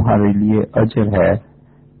بھی تمہارے لیے اجر ہے۔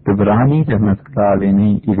 طبرانی رحمۃ اللہ علیہ نے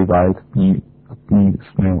یہ روایت اپنی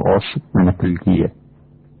اس میں اوسط میں نقل کی ہے،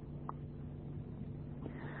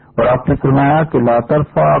 اور آپ نے فرمایا کہ لا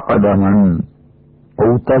ترفع قدما او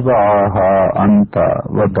تضعها انت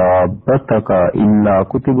ودابتك الا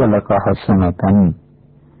كتب لك حسنة۔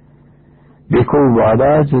 دیکھو وعدہ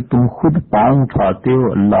جو تم خود پاؤں اٹھاتے ہو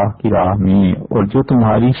اللہ کی راہ میں، اور جو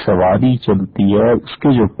تمہاری سواری چلتی ہے اس کے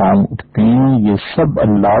جو پاؤں اٹھتے ہیں، یہ سب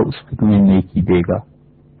اللہ اس پہ تمہیں نیکی دے گا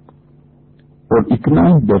اور اتنا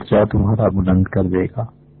ہی درجہ تمہارا بلند کر دے گا۔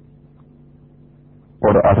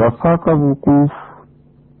 اور عرفہ کا وقوف،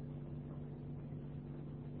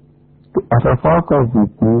 تو عرفہ کا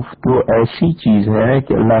وقوف تو ایسی چیز ہے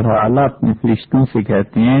کہ اللہ تعالیٰ اپنے فرشتوں سے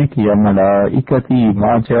کہتے ہیں کہ یا ملائکتی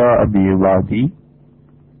ما جاء بعبادی،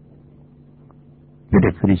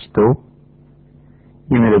 میرے فرشتوں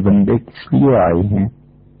یہ میرے بندے کس لیے آئے ہیں؟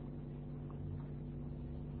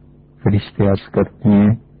 فرشتے عرض کرتے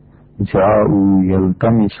ہیں جاؤ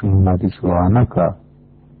یلتمسون رضوانک،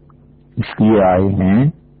 اس لیے آئے ہیں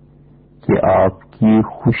کہ آپ کی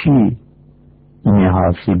خوشی انہیں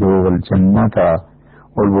حاصل ہو، والجنت،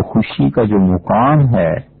 اور وہ خوشی کا جو مقام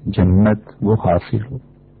ہے جنت وہ حاصل ہو۔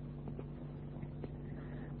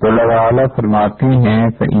 تو اللہ تعالیٰ فرماتے ہیں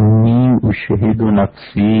فإنی اشہد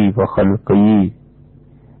نفسی وخلقی،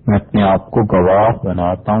 میں اپنے آپ کو گواہ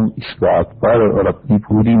بناتا ہوں اس بات پر اور اپنی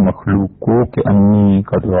پوری مخلوق کو کہ انی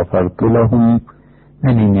قد غفرت لہم،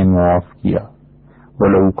 میں نے انہیں معاف کیا،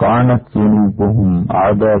 ولو کانت ذنوبہم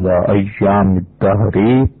عدد ایام الدہر،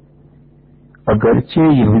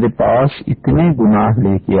 اگرچہ یہ میرے پاس اتنے گناہ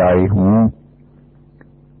لے کے آئے ہوں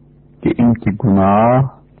کہ ان کے گناہ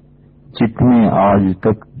جتنے آج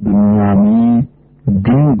تک دنیا میں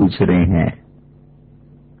دن گزرے ہیں،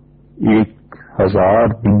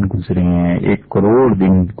 1000 دن گزرے ہیں، 1 کروڑ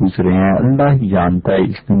دن گزرے ہیں، اللہ ہی جانتا ہے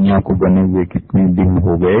اس دنیا کو بنے ہوئے کتنے دن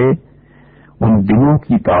ہو گئے، ان دنوں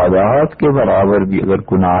کی تعداد کے برابر بھی اگر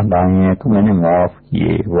گناہ لائے ہیں تو میں نے معاف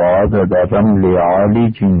کیے۔ وعدد رمل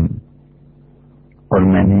عالج، اور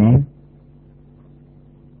میں نے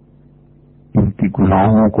ان کی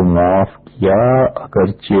گناہوں کو معاف کیا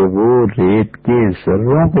اگرچہ وہ ریت کے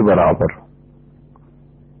ذروں کے برابر۔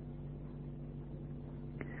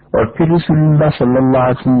 اور پھر رسول اللہ صلی اللہ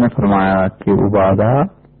علیہ وسلم نے فرمایا کہ عبادہ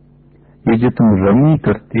یہ جو تم رمی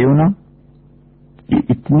کرتے ہو نا، یہ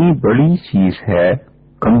اتنی بڑی چیز ہے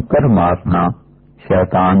کنکر مارنا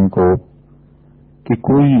شیطان کو کہ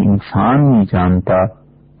کوئی انسان نہیں جانتا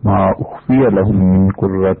ما اخفی لہم من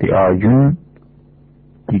قرۃ اعین،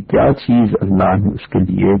 کہ کیا چیز اللہ نے اس کے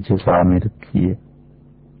لیے جزا میں رکھی ہے۔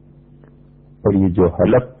 اور یہ جو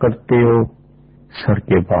حلق کرتے ہو سر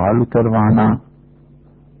کے بال اتروانا،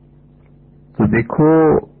 تو دیکھو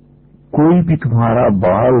کوئی بھی تمہارا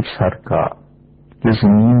بال سر کا جو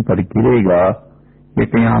زمین پر گرے گا یہ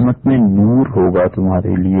قیامت میں نور ہوگا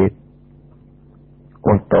تمہارے لیے۔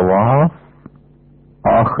 اور طواف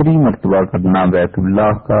آخری مرتبہ کرنا بیت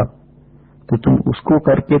اللہ کا، تو تم اس کو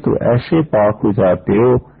کر کے تو ایسے پاک ہو جاتے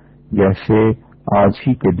ہو جیسے آج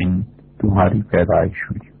ہی کے دن تمہاری پیدائش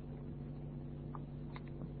ہوئی۔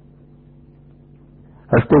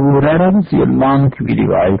 حضرت ابو ہریرہ رضی اللہ عنہ کی بھی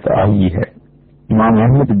روایت آئی ہے، امام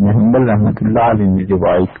احمد بن حنبل رحمۃ اللہ علیہ نے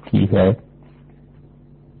روایت کی ہے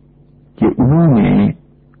کہ انہوں نے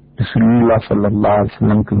رسول اللہ صلی اللہ علیہ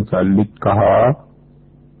وسلم کے متعلق کہا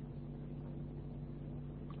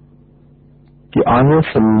کہ آنظر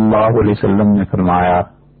صلی اللہ علیہ وسلم نے فرمایا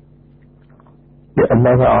کہ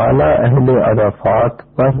اللہ تعالی اہل عرفات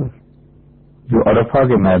پر جو عرفہ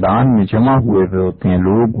کے میدان میں جمع ہوئے ہوتے ہیں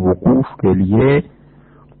لوگ وقوف کے لیے،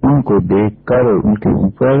 ان کو دیکھ کر ان کے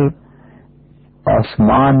اوپر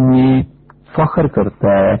آسمان میں فخر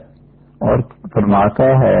کرتا ہے اور فرماتا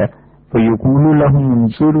ہے فَيَقُولُ لَهُمْ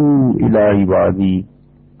انظُرُوا إِلَىٰ عِبَادِي،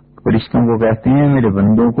 فرشتوں کو کہتے ہیں میرے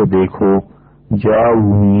بندوں کو دیکھو،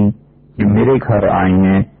 جاؤنی کہ میرے گھر آئے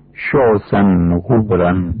ہیں، شوسن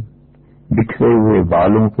غبرن بکھرے ہوئے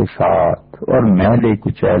بالوں کے ساتھ اور میلے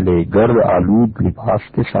کچیلے گرد آلود لباس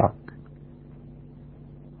کے ساتھ۔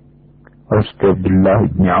 حضرت عبداللہ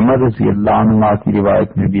بن عمر رضی اللہ عنہ کی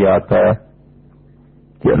روایت میں بھی آتا ہے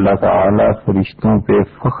کہ اللہ تعالی فرشتوں پہ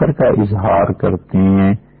فخر کا اظہار کرتے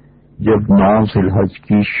ہیں جب 9 ذی الحج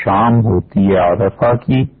کی شام ہوتی ہے عرفہ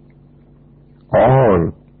کی، اور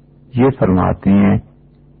یہ فرماتے ہیں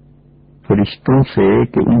فرشتوں سے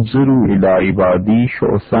کہ انظروا الی عبادی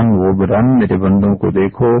شوسن غبرن، میرے بندوں کو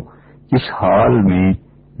دیکھو کس حال میں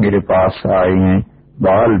میرے پاس آئے ہیں،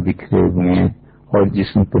 بال بکھرے ہوئے ہیں اور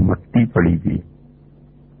جسم پہ مٹی پڑی ہوئی۔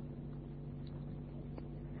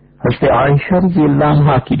 حضرت عائشہ رضی اللہ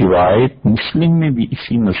عنہا کی روایت مسلم میں بھی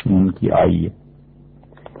اسی مضمون کی آئی ہے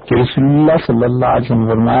کہ رسول اللہ صلی اللہ علیہ وسلم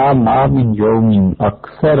فرمایا ما من یوم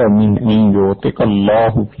اکثر من ان یعتق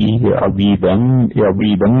اللہ فیہ عبیدا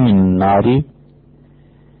من النار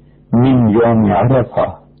من یوم عرفہ،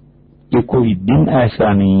 کہ کوئی دن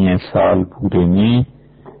ایسا نہیں ہے سال پورے میں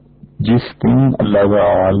جس دن اللہ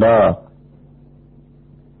تعالی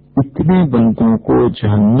اتنے بندوں کو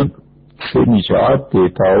جہنم سے نجات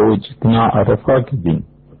دیتا ہو جتنا عرفہ کے دن،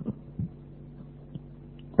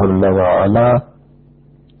 اور اللہ تعالی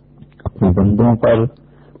اپنے بندوں پر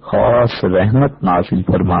خاص رحمت نازل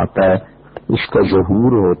فرماتا ہے، اس کا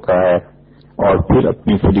ظہور ہوتا ہے، اور پھر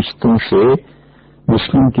اپنے فرشتوں سے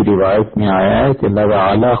مسلم کی روایت میں آیا ہے کہ اللہ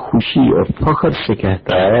تعالی خوشی اور فخر سے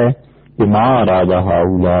کہتا ہے کہ ما اراد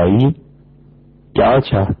ہؤلاء، کیا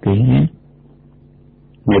چاہتے ہیں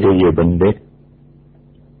میرے یہ بندے،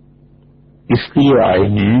 اس لیے آئے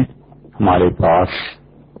ہیں ہمارے پاس۔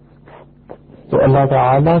 تو اللہ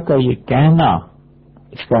تعالی کا یہ کہنا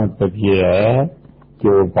اس کا مطلب یہ ہے کہ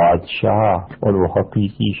وہ بادشاہ اور وہ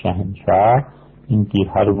حقیقی شہنشاہ ان کی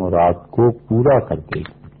ہر مراد کو پورا کر دے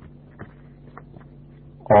گا۔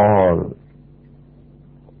 اور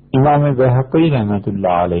امام بہقی رحمۃ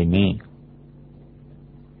اللہ علیہ نے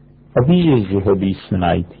ابھی یہ جو حدیث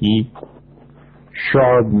سنائی تھی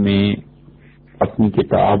شعب میں اپنی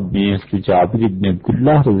کتاب میں حضرت جابر بن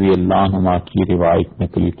عبداللہ رضی اللہ عنہما کی روایت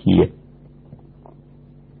نقل کی ہے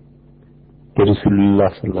کہ رسول اللہ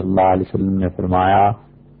صلی اللہ علیہ وسلم نے فرمایا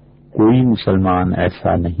کوئی مسلمان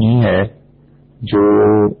ایسا نہیں ہے جو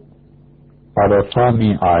عرفہ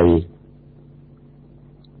میں آئے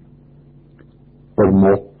اور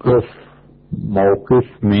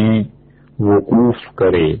موقف میں وقوف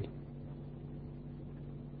کرے،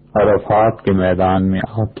 عرفات کے میدان میں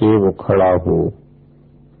آ کے وہ کھڑا ہو،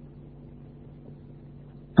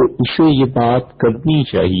 تو اسے یہ بات کرنی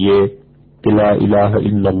چاہیے کہ لا الہ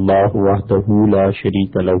الا اللہ وحدہ لا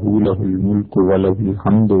شریک لہ لہ الملک ولہ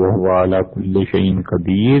الحمد وہو علی کل شیء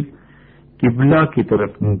قدیر، قبلہ کی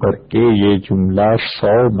طرف منہ کر کے یہ جملہ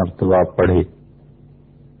 100 مرتبہ پڑھے،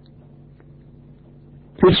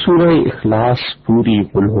 پھر سورہ اخلاص پوری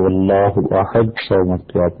قل هو اللہ احد 100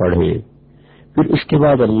 مرتبہ پڑھے، پھر اس کے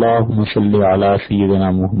بعد اللہم صلی علی سیدنا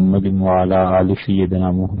محمد وعلی آل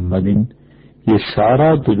سیدنا محمد، یہ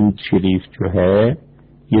سارا درود شریف جو ہے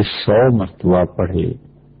یہ 100 مرتبہ پڑھے۔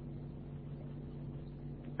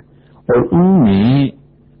 اور ان میں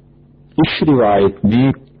اس روایت میں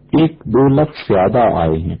 1-2 لفظ زیادہ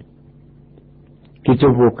آئے ہیں کہ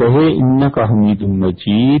جب وہ کہے انک حمید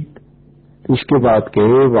مجید تو اس کے بعد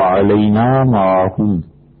کہے وعلینا معہم،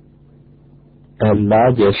 اے اللہ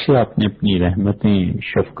جیسے آپ نے اپنی رحمتیں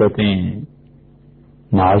شفقتیں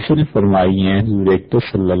نازل فرمائی ہیں حضور اکرم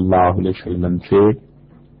صلی اللہ علیہ وسلم سے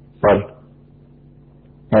پر،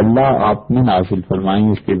 اے اللہ آپ نے نازل فرمائی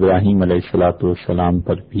اس کے ابراہیم علیہ الصلوۃ والسلام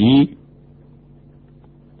پر بھی،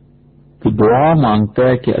 تو دعا مانگتا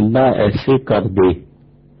ہے کہ اللہ ایسے کر دے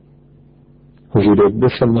حضور اکرم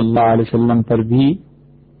صلی اللہ علیہ وسلم پر بھی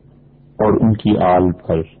اور ان کی آل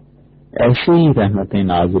پر، ایسے ہی رحمتیں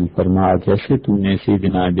نازل فرما جیسے تو نے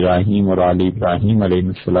سیدنا ابراہیم اور آل ابراہیم علیہ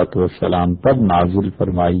الصلوۃ والسلام پر نازل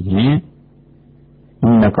فرمائی ہیں۔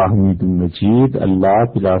 انک حمید مجید، اللہ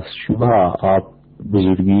بلا شبہ آپ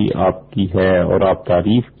بزرگی آپ کی ہے اور آپ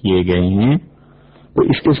تعریف کیے گئے ہیں، تو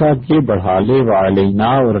اس کے ساتھ یہ بڑھا لے وعلینا،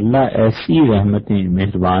 اور اللہ ایسی رحمتیں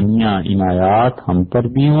مہربانیاں عنایات ہم پر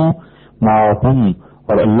بھی ہوں، معہم،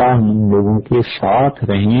 اور اللہ ان لوگوں کے ساتھ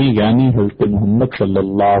رہیں، یعنی حضرت محمد صلی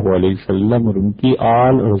اللہ علیہ وسلم اور ان کی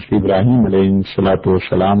آل اور حضرت ابراہیم علیہ الصلوۃ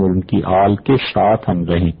والسلام اور ان کی آل کے ساتھ ہم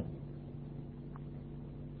رہیں۔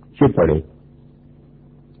 یہ پڑھے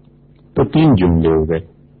تو 3 جملے ہو گئے،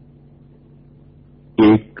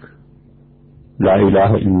 ایک لا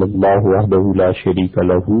الہ الا اللہ وحدہ لا شریک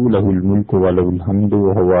لہ لہ الملک ولہ الحمد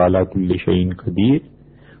وہو علی کل شیء قدیر،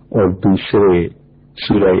 اور دوسرے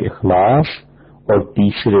سورہ اخلاص، اور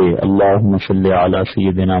تیسرے اللہم صلی علی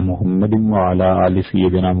سیدنا محمد وعلی آل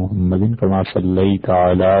سیدنا محمد کما صلیت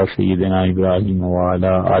علی سیدنا ابراہیم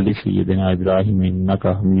وعلی آل سیدنا ابراہیم انک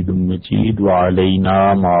حمید مجید وعلینا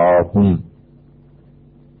معہم۔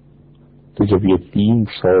 تو جب یہ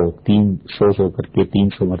 300 کر کے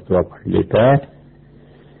 300 مرتبہ پڑھ لیتا ہے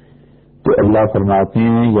تو اللہ فرماتے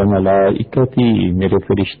ہیں یا ملائکتی، میرے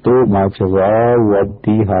فرشتوں، ما جزاء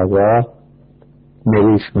عبدی ھذا،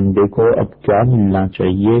 میرے اس بندے کو اب کیا ملنا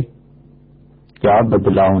چاہیے، کیا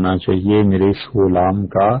بدلہ ہونا چاہیے میرے اس غلام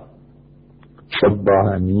کا،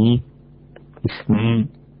 سبحانی، اس نے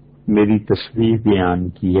میری تصویر بیان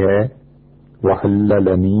کی ہے،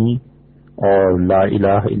 وحللنی اور لا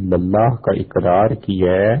الہ الا اللہ کا اقرار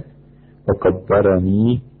کیا ہے،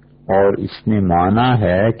 وکبرنی اور اس نے مانا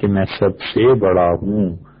ہے کہ میں سب سے بڑا ہوں،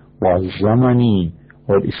 وعظمنی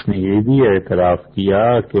اور اس نے یہ بھی اعتراف کیا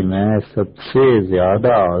کہ میں سب سے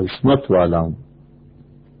زیادہ عظمت والا ہوں،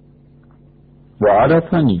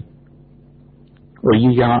 وعرفنی اور یہ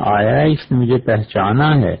یہاں آیا ہے اس نے مجھے پہچانا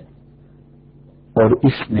ہے، اور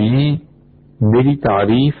اس نے میری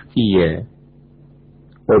تعریف کی ہے،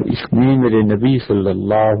 اور اس نے میرے نبی صلی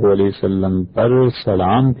اللہ علیہ وسلم پر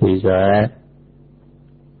سلام بھیجا ہے۔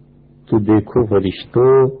 تو دیکھو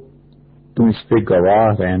فرشتوں، تم اس پہ گواہ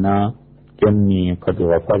رہنا کہ انی قد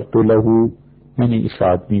غفرت لہ، میں نے اس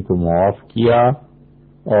آدمی کو معاف کیا،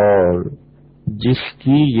 اور جس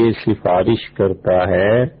کی یہ سفارش کرتا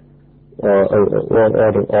ہے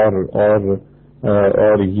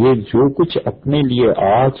اور یہ جو کچھ اپنے لیے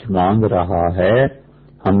آج مانگ رہا ہے،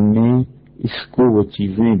 ہم نے اس کو وہ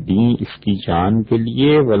چیزیں دیں اس کی جان کے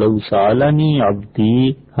لیے، وَلَوْ سَأَلَنِي عَبْدِي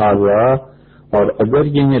هَذَا، اور اگر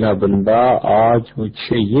یہ میرا بندہ آج مجھ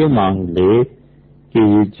سے یہ مانگ لے کہ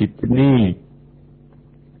یہ جتنے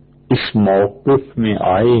اس موقف میں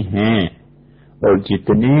آئے ہیں اور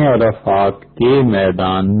جتنے عرفات کے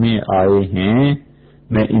میدان میں آئے ہیں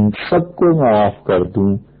میں ان سب کو معاف کر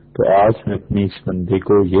دوں، تو آج میں اپنے اس بندے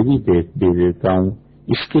کو یہ بھی دے دیتا ہوں،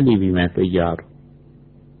 اس کے لیے بھی میں تیار ہوں۔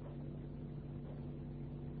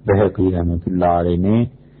 بہقی رحمۃ اللہ علیہ نے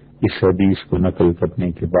اس حدیث کو نقل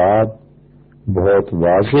کرنے کے بعد بہت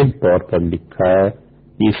واضح طور پر لکھا ہے،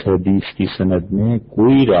 اس حدیث کی سند میں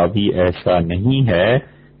کوئی راوی ایسا نہیں ہے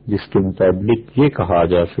جس کے متعلق یہ کہا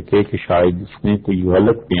جا سکے کہ شاید اس نے کوئی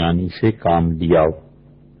غلط بیانی سے کام لیا ہو۔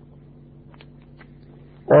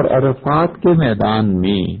 اور عرفات کے میدان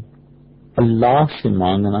میں اللہ سے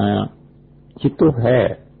مانگنا یہ تو ہے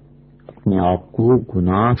اپنے آپ کو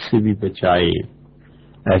گناہ سے بھی بچائے،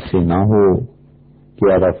 ایسے نہ ہو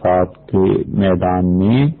کہ عرفات کے میدان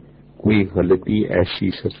میں کوئی غلطی ایسی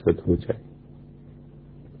سرزد ہو جائے۔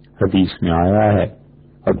 حدیث میں آیا ہے،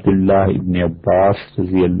 عبداللہ ابن عباس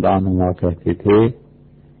رضی اللہ عنہ کہتے تھے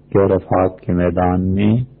کہ عرفات کے میدان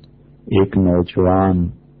میں ایک نوجوان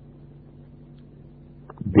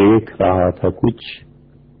دیکھ رہا تھا کچھ،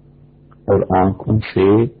 اور آنکھوں سے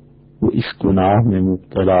وہ اس گناہ میں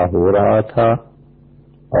مبتلا ہو رہا تھا،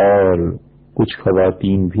 اور کچھ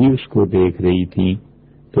خواتین بھی اس کو دیکھ رہی تھیں،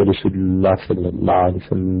 تو رسول اللہ صلی اللہ علیہ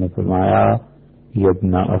وسلم نے فرمایا، یا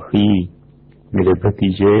ابن اخی، میرے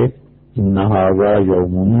بھتیجے، ان ھذا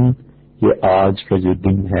یوم، یہ آج کا جو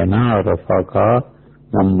دن ہے نا عرفہ کا،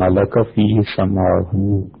 من ملک فیہ سمعہ،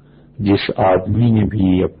 جس آدمی نے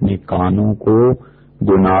بھی اپنے کانوں کو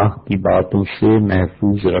گناہ کی باتوں سے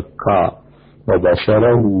محفوظ رکھا،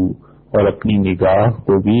 وبصرہ اور اپنی نگاہ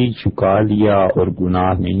کو بھی جھکا لیا اور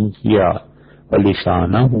گناہ نہیں کیا،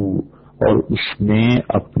 ولسانہ اور اس نے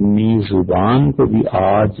اپنی زبان کو بھی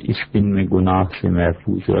آج اس دن میں گناہ سے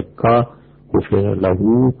محفوظ رکھا، غفر لہ،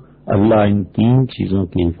 اللہ ان تین چیزوں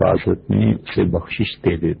کی حفاظت میں اسے بخشش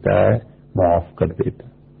دے دیتا ہے، معاف کر دیتا ہے۔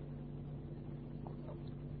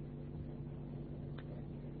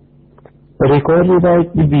 اور ایک اور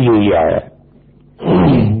روایت میں بھی یہی آیا ہے،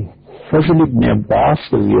 فضل ابن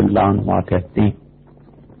عباس رضی اللہ عنہ کہتے ہیں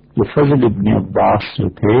کہ فضل ابن عباس جو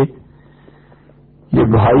تھے یہ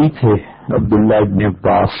بھائی تھے عبداللہ ابن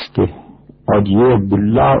عباس کے، اور یہ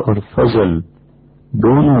عبداللہ اور فضل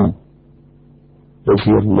دونوں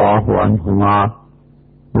رضی اللہ عنہما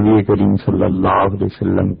نبی کریم صلی اللہ علیہ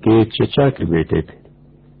وسلم کے چچا کے بیٹے تھے۔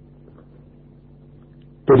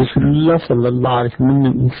 تو رسول اللہ صلی اللہ علیہ وسلم نے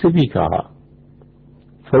ان سے بھی کہا،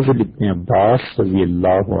 فضل ابن عباس رضی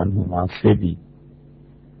اللہ عنہما سے بھی،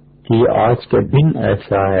 کہ یہ آج کا دن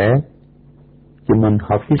ایسا ہے کہ من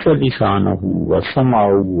حفظ لسانہ وسمعہ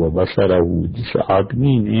وبصرہ، جس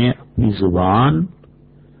آدمی نے اپنی زبان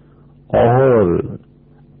اور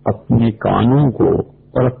اپنے کانوں کو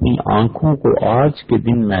اور اپنی آنکھوں کو آج کے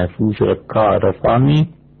دن محفوظ رکھا عرفہ میں،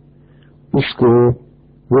 اس کو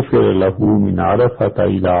غفر لہ من عرفۃ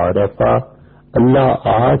الی عرفہ، اللہ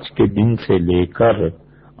آج کے دن سے لے کر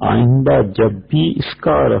آئندہ جب بھی اس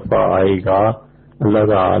کا عرفہ آئے گا اللہ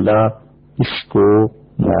تعالی اس کو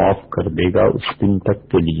معاف کر دے گا اس دن تک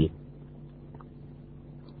کے لیے۔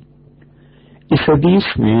 اس حدیث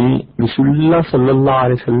میں رسول اللہ صلی اللہ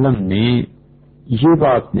علیہ وسلم نے یہ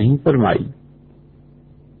بات نہیں فرمائی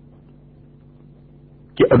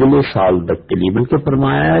کہ اگلے سال تک کے لیے، بلکہ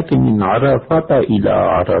فرمایا کہ من عرفۃ الی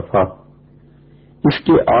عرفہ، اس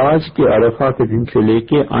کے آج کے عرفہ کے دن سے لے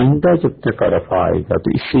کے آئندہ جب تک عرفہ آئے گا۔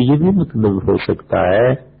 تو اس سے یہ بھی مطلب ہو سکتا ہے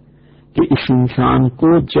کہ اس انسان کو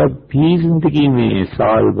جب بھی زندگی میں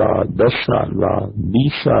سال بعد 10 سال بعد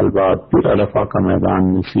 20 سال بعد پھر عرفہ کا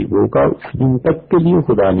میدان نصیب ہوگا اس دن تک کے لیے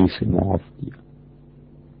خدا نے اسے معاف کیا.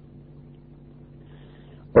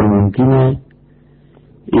 اور ممکن ہے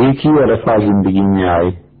ایک ہی عرفہ زندگی میں آئے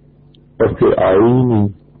اور پھر آئے ہی نہیں،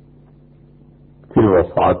 پھر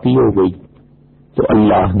وفات ہی ہو گئی، تو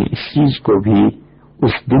اللہ نے اس چیز کو بھی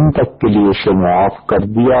اس دن تک کے لیے اسے معاف کر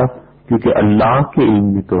دیا، کیونکہ اللہ کے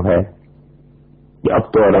علم میں تو ہے کہ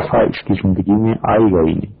اب تو عرفہ اس کی زندگی میں آئے گا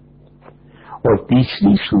ہی نہیں. اور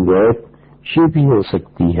تیسری صورت یہ بھی ہو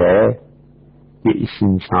سکتی ہے کہ اس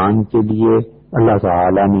انسان کے لیے اللہ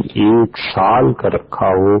تعالی نے 1 سال کا رکھا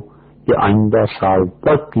ہو کہ آئندہ سال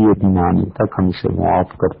تک یہ دن آنے تک ہم سے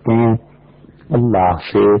معاف کرتے ہیں. اللہ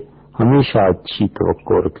سے ہمیشہ اچھی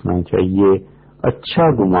توقع رکھنا چاہیے، اچھا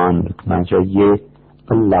گمان رکھنا چاہیے.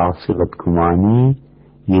 اللہ سے بدگمانی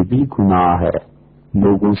یہ بھی گناہ ہے،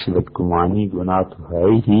 لوگوں سے بدگمانی گناہ تو ہے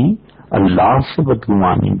ہی، اللہ سے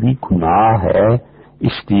بدگمانی بھی گناہ ہے.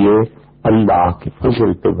 اس لیے اللہ کے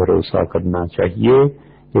فضل پہ بھروسہ کرنا چاہیے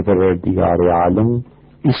کہ پروردگار عالم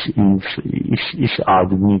اس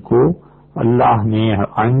آدمی کو اللہ نے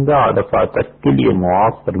آئندہ عرفہ تک کے لیے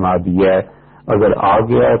معاف فرما دیا ہے. اگر آ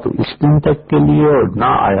گیا تو اس دن تک کے لیے، اور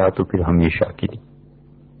نہ آیا تو پھر ہمیشہ کے لیے.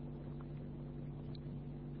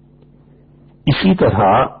 اسی طرح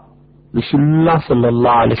رسول اللہ صلی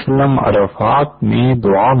اللہ علیہ وسلم عرفات میں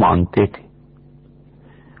دعا مانگتے تھے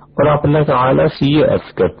اور آپ اللہ تعالی سے یہ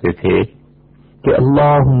عرض کرتے تھے کہ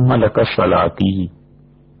اللہم لک صلاتی،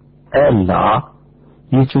 اے اللہ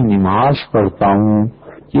یہ جو نماز پڑھتا ہوں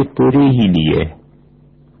یہ تیرے ہی لیے،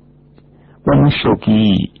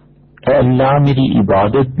 ونسکی، اے اللہ میری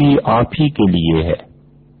عبادت بھی آپ ہی کے لیے ہے،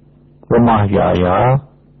 ومحیایا،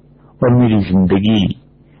 اور میری زندگی،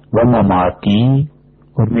 ومماتی،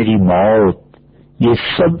 اور میری موت، یہ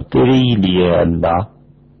سب تیرے ہی لیے ہے اللہ.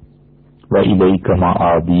 وَإِلَيْكَ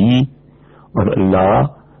مَآبِي، اور اللہ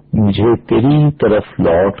مجھے تیری طرف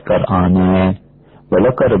لوٹ کر آنا ہے.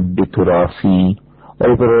 وَلَكَ رَبِّ تُرَافِي،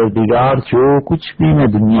 اور پروردگار جو کچھ بھی میں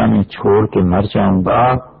دنیا میں چھوڑ کے مر جاؤں گا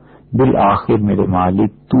بالآخر میرے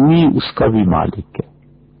مالک تو ہی اس کا بھی مالک ہے.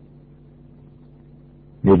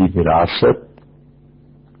 میری وراثت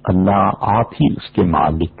اللہ آپ ہی اس کے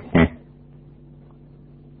مالک ہیں.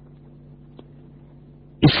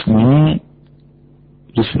 اس میں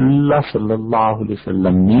رسول اللہ صلی اللہ علیہ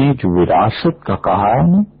وسلم نے جو وراثت کا کہا ہے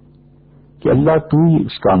نا کہ اللہ تو ہی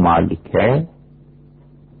اس کا مالک ہے،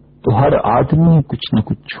 تو ہر آدمی کچھ نہ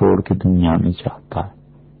کچھ چھوڑ کے دنیا میں جاتا ہے.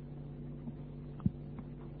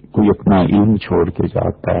 کوئی اپنا علم چھوڑ کے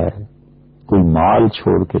جاتا ہے، کوئی مال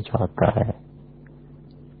چھوڑ کے جاتا ہے،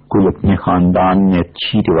 کوئی اپنے خاندان میں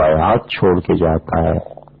اچھی روایات چھوڑ کے جاتا ہے.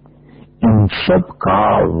 ان سب کا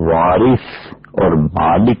وارث اور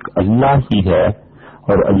مالک اللہ ہی ہے،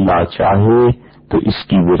 اور اللہ چاہے تو اس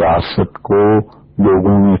کی وراثت کو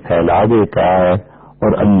لوگوں میں پھیلا دیتا ہے،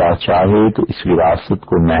 اور اللہ چاہے تو اس وراثت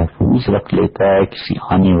کو محفوظ رکھ لیتا ہے کسی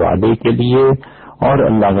آنے والے کے لیے، اور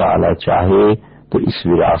اللہ تعالی چاہے تو اس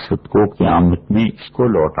وراثت کو قیامت میں اس کو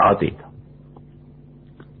لوٹا دے گا.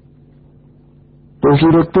 تو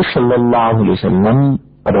حضرت صلی اللہ علیہ وسلم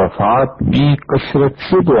عرفات میں کثرت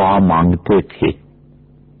سے دعا مانگتے تھے.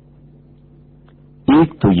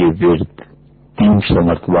 ایک تو یہ ورد 300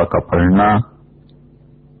 مرتبہ کا پڑھنا،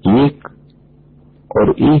 ایک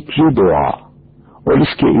یہ دعا، اور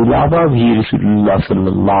اس کے علاوہ بھی رسول اللہ صلی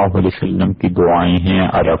اللہ علیہ وسلم کی دعائیں ہیں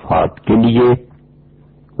عرفات کے لیے،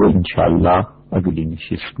 وہ انشاءاللہ اگلی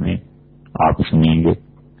نشست میں آپ سنیں گے.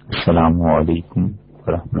 السلام علیکم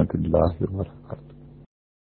ورحمۃ اللہ وبرکاتہ.